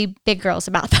guys are going to be big girls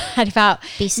about that,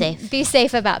 be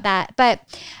safe about that. But,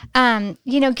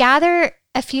 gather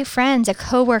a few friends, a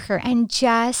coworker, and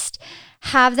just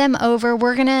have them over.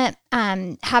 We're going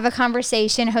to have a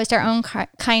conversation, host our own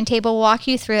kind table, walk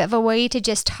you through it, of a way to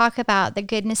just talk about the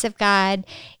goodness of God,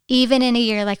 even in a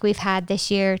year like we've had this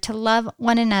year, to love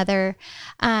one another,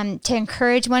 to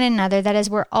encourage one another, that as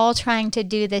we're all trying to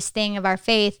do this thing of our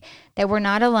faith, that we're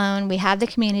not alone. We have the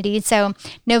community. So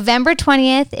November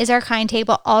 20th is our kind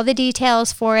table. All the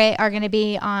details for it are going to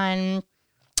be on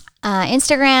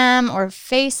Instagram or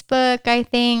Facebook, I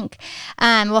think.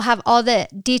 We'll have all the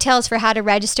details for how to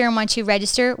register. And once you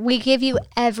register, we give you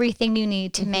everything you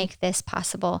need to make this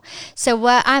possible. So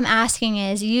what I'm asking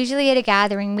is, usually at a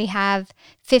gathering, we have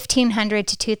 1,500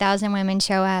 to 2,000 women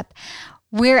show up.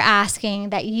 We're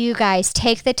asking that you guys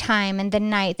take the time and the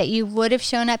night that you would have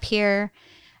shown up here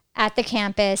at the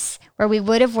campus, where we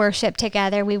would have worshiped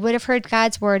together, we would have heard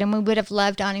God's word, and we would have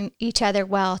loved on each other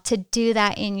well, to do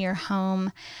that in your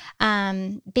home.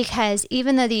 Because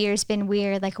even though the year's been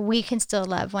weird, like, we can still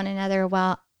love one another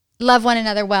well,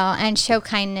 and show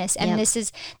kindness. And this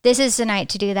is the night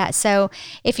to do that. So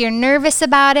if you're nervous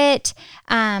about it,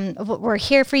 we're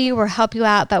here for you. We'll help you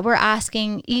out. But we're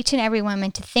asking each and every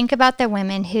woman to think about the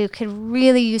women who could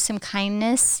really use some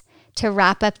kindness to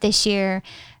wrap up this year.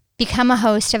 Become a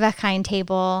host of a kind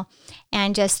table,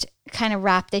 and just kind of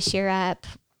wrap this year up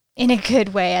in a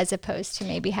good way, as opposed to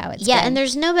maybe how it's been. And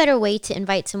there's no better way to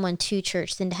invite someone to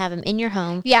church than to have them in your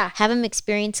home. Have them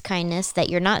experience kindness, that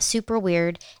you're not super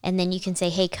weird, and then you can say,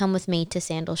 hey, come with me to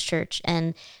Sandals Church.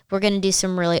 And we're going to do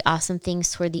some really awesome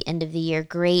things toward the end of the year.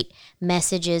 Great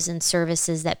messages and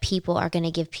services that people are going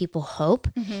to give people hope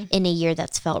in a year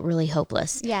that's felt really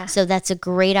hopeless. So that's a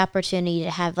great opportunity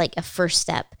to have like a first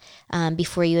step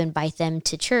before you invite them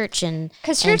to church,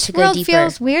 because church world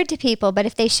feels weird to people. But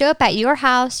if they show up at your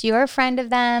house, you're a friend of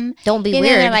them. Don't be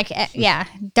weird. They're like,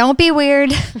 don't be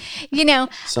weird. Some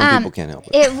people can't help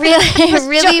it. It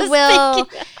really will.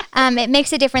 It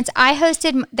makes a difference. I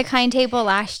hosted the kind table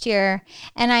last year,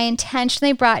 and I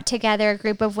intentionally brought together a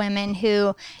group of women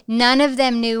who none of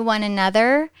them knew one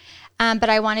another.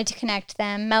 But I wanted to connect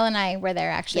them. Mel and I were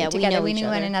there actually together. We knew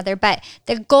one another. But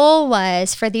the goal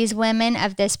was for these women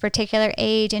of this particular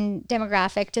age and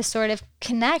demographic to sort of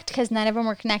connect, because none of them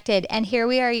were connected. And here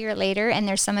we are a year later, and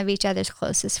they're some of each other's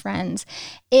closest friends.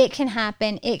 It can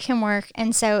happen. It can work.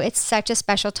 And so it's such a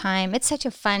special time. It's such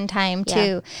a fun time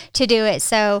to do it.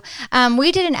 So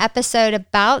we did an episode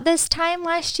about this time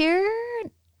last year.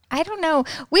 I don't know.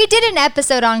 We did an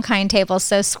episode on kind tables,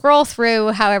 so scroll through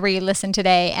however you listen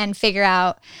today and figure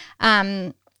out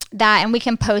that, and we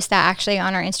can post that actually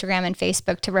on our Instagram and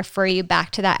Facebook to refer you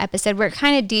back to that episode, where it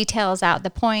kind of details out the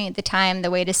point, the time,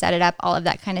 the way to set it up, all of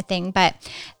that kind of thing. But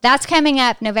that's coming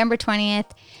up November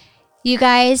 20th. You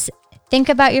guys, think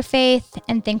about your faith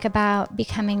and think about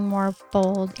becoming more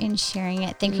bold in sharing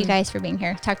it. Thank you guys for being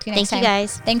here. Talk to you next time. Thank you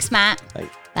guys. Thanks, Matt. Bye.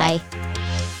 Bye.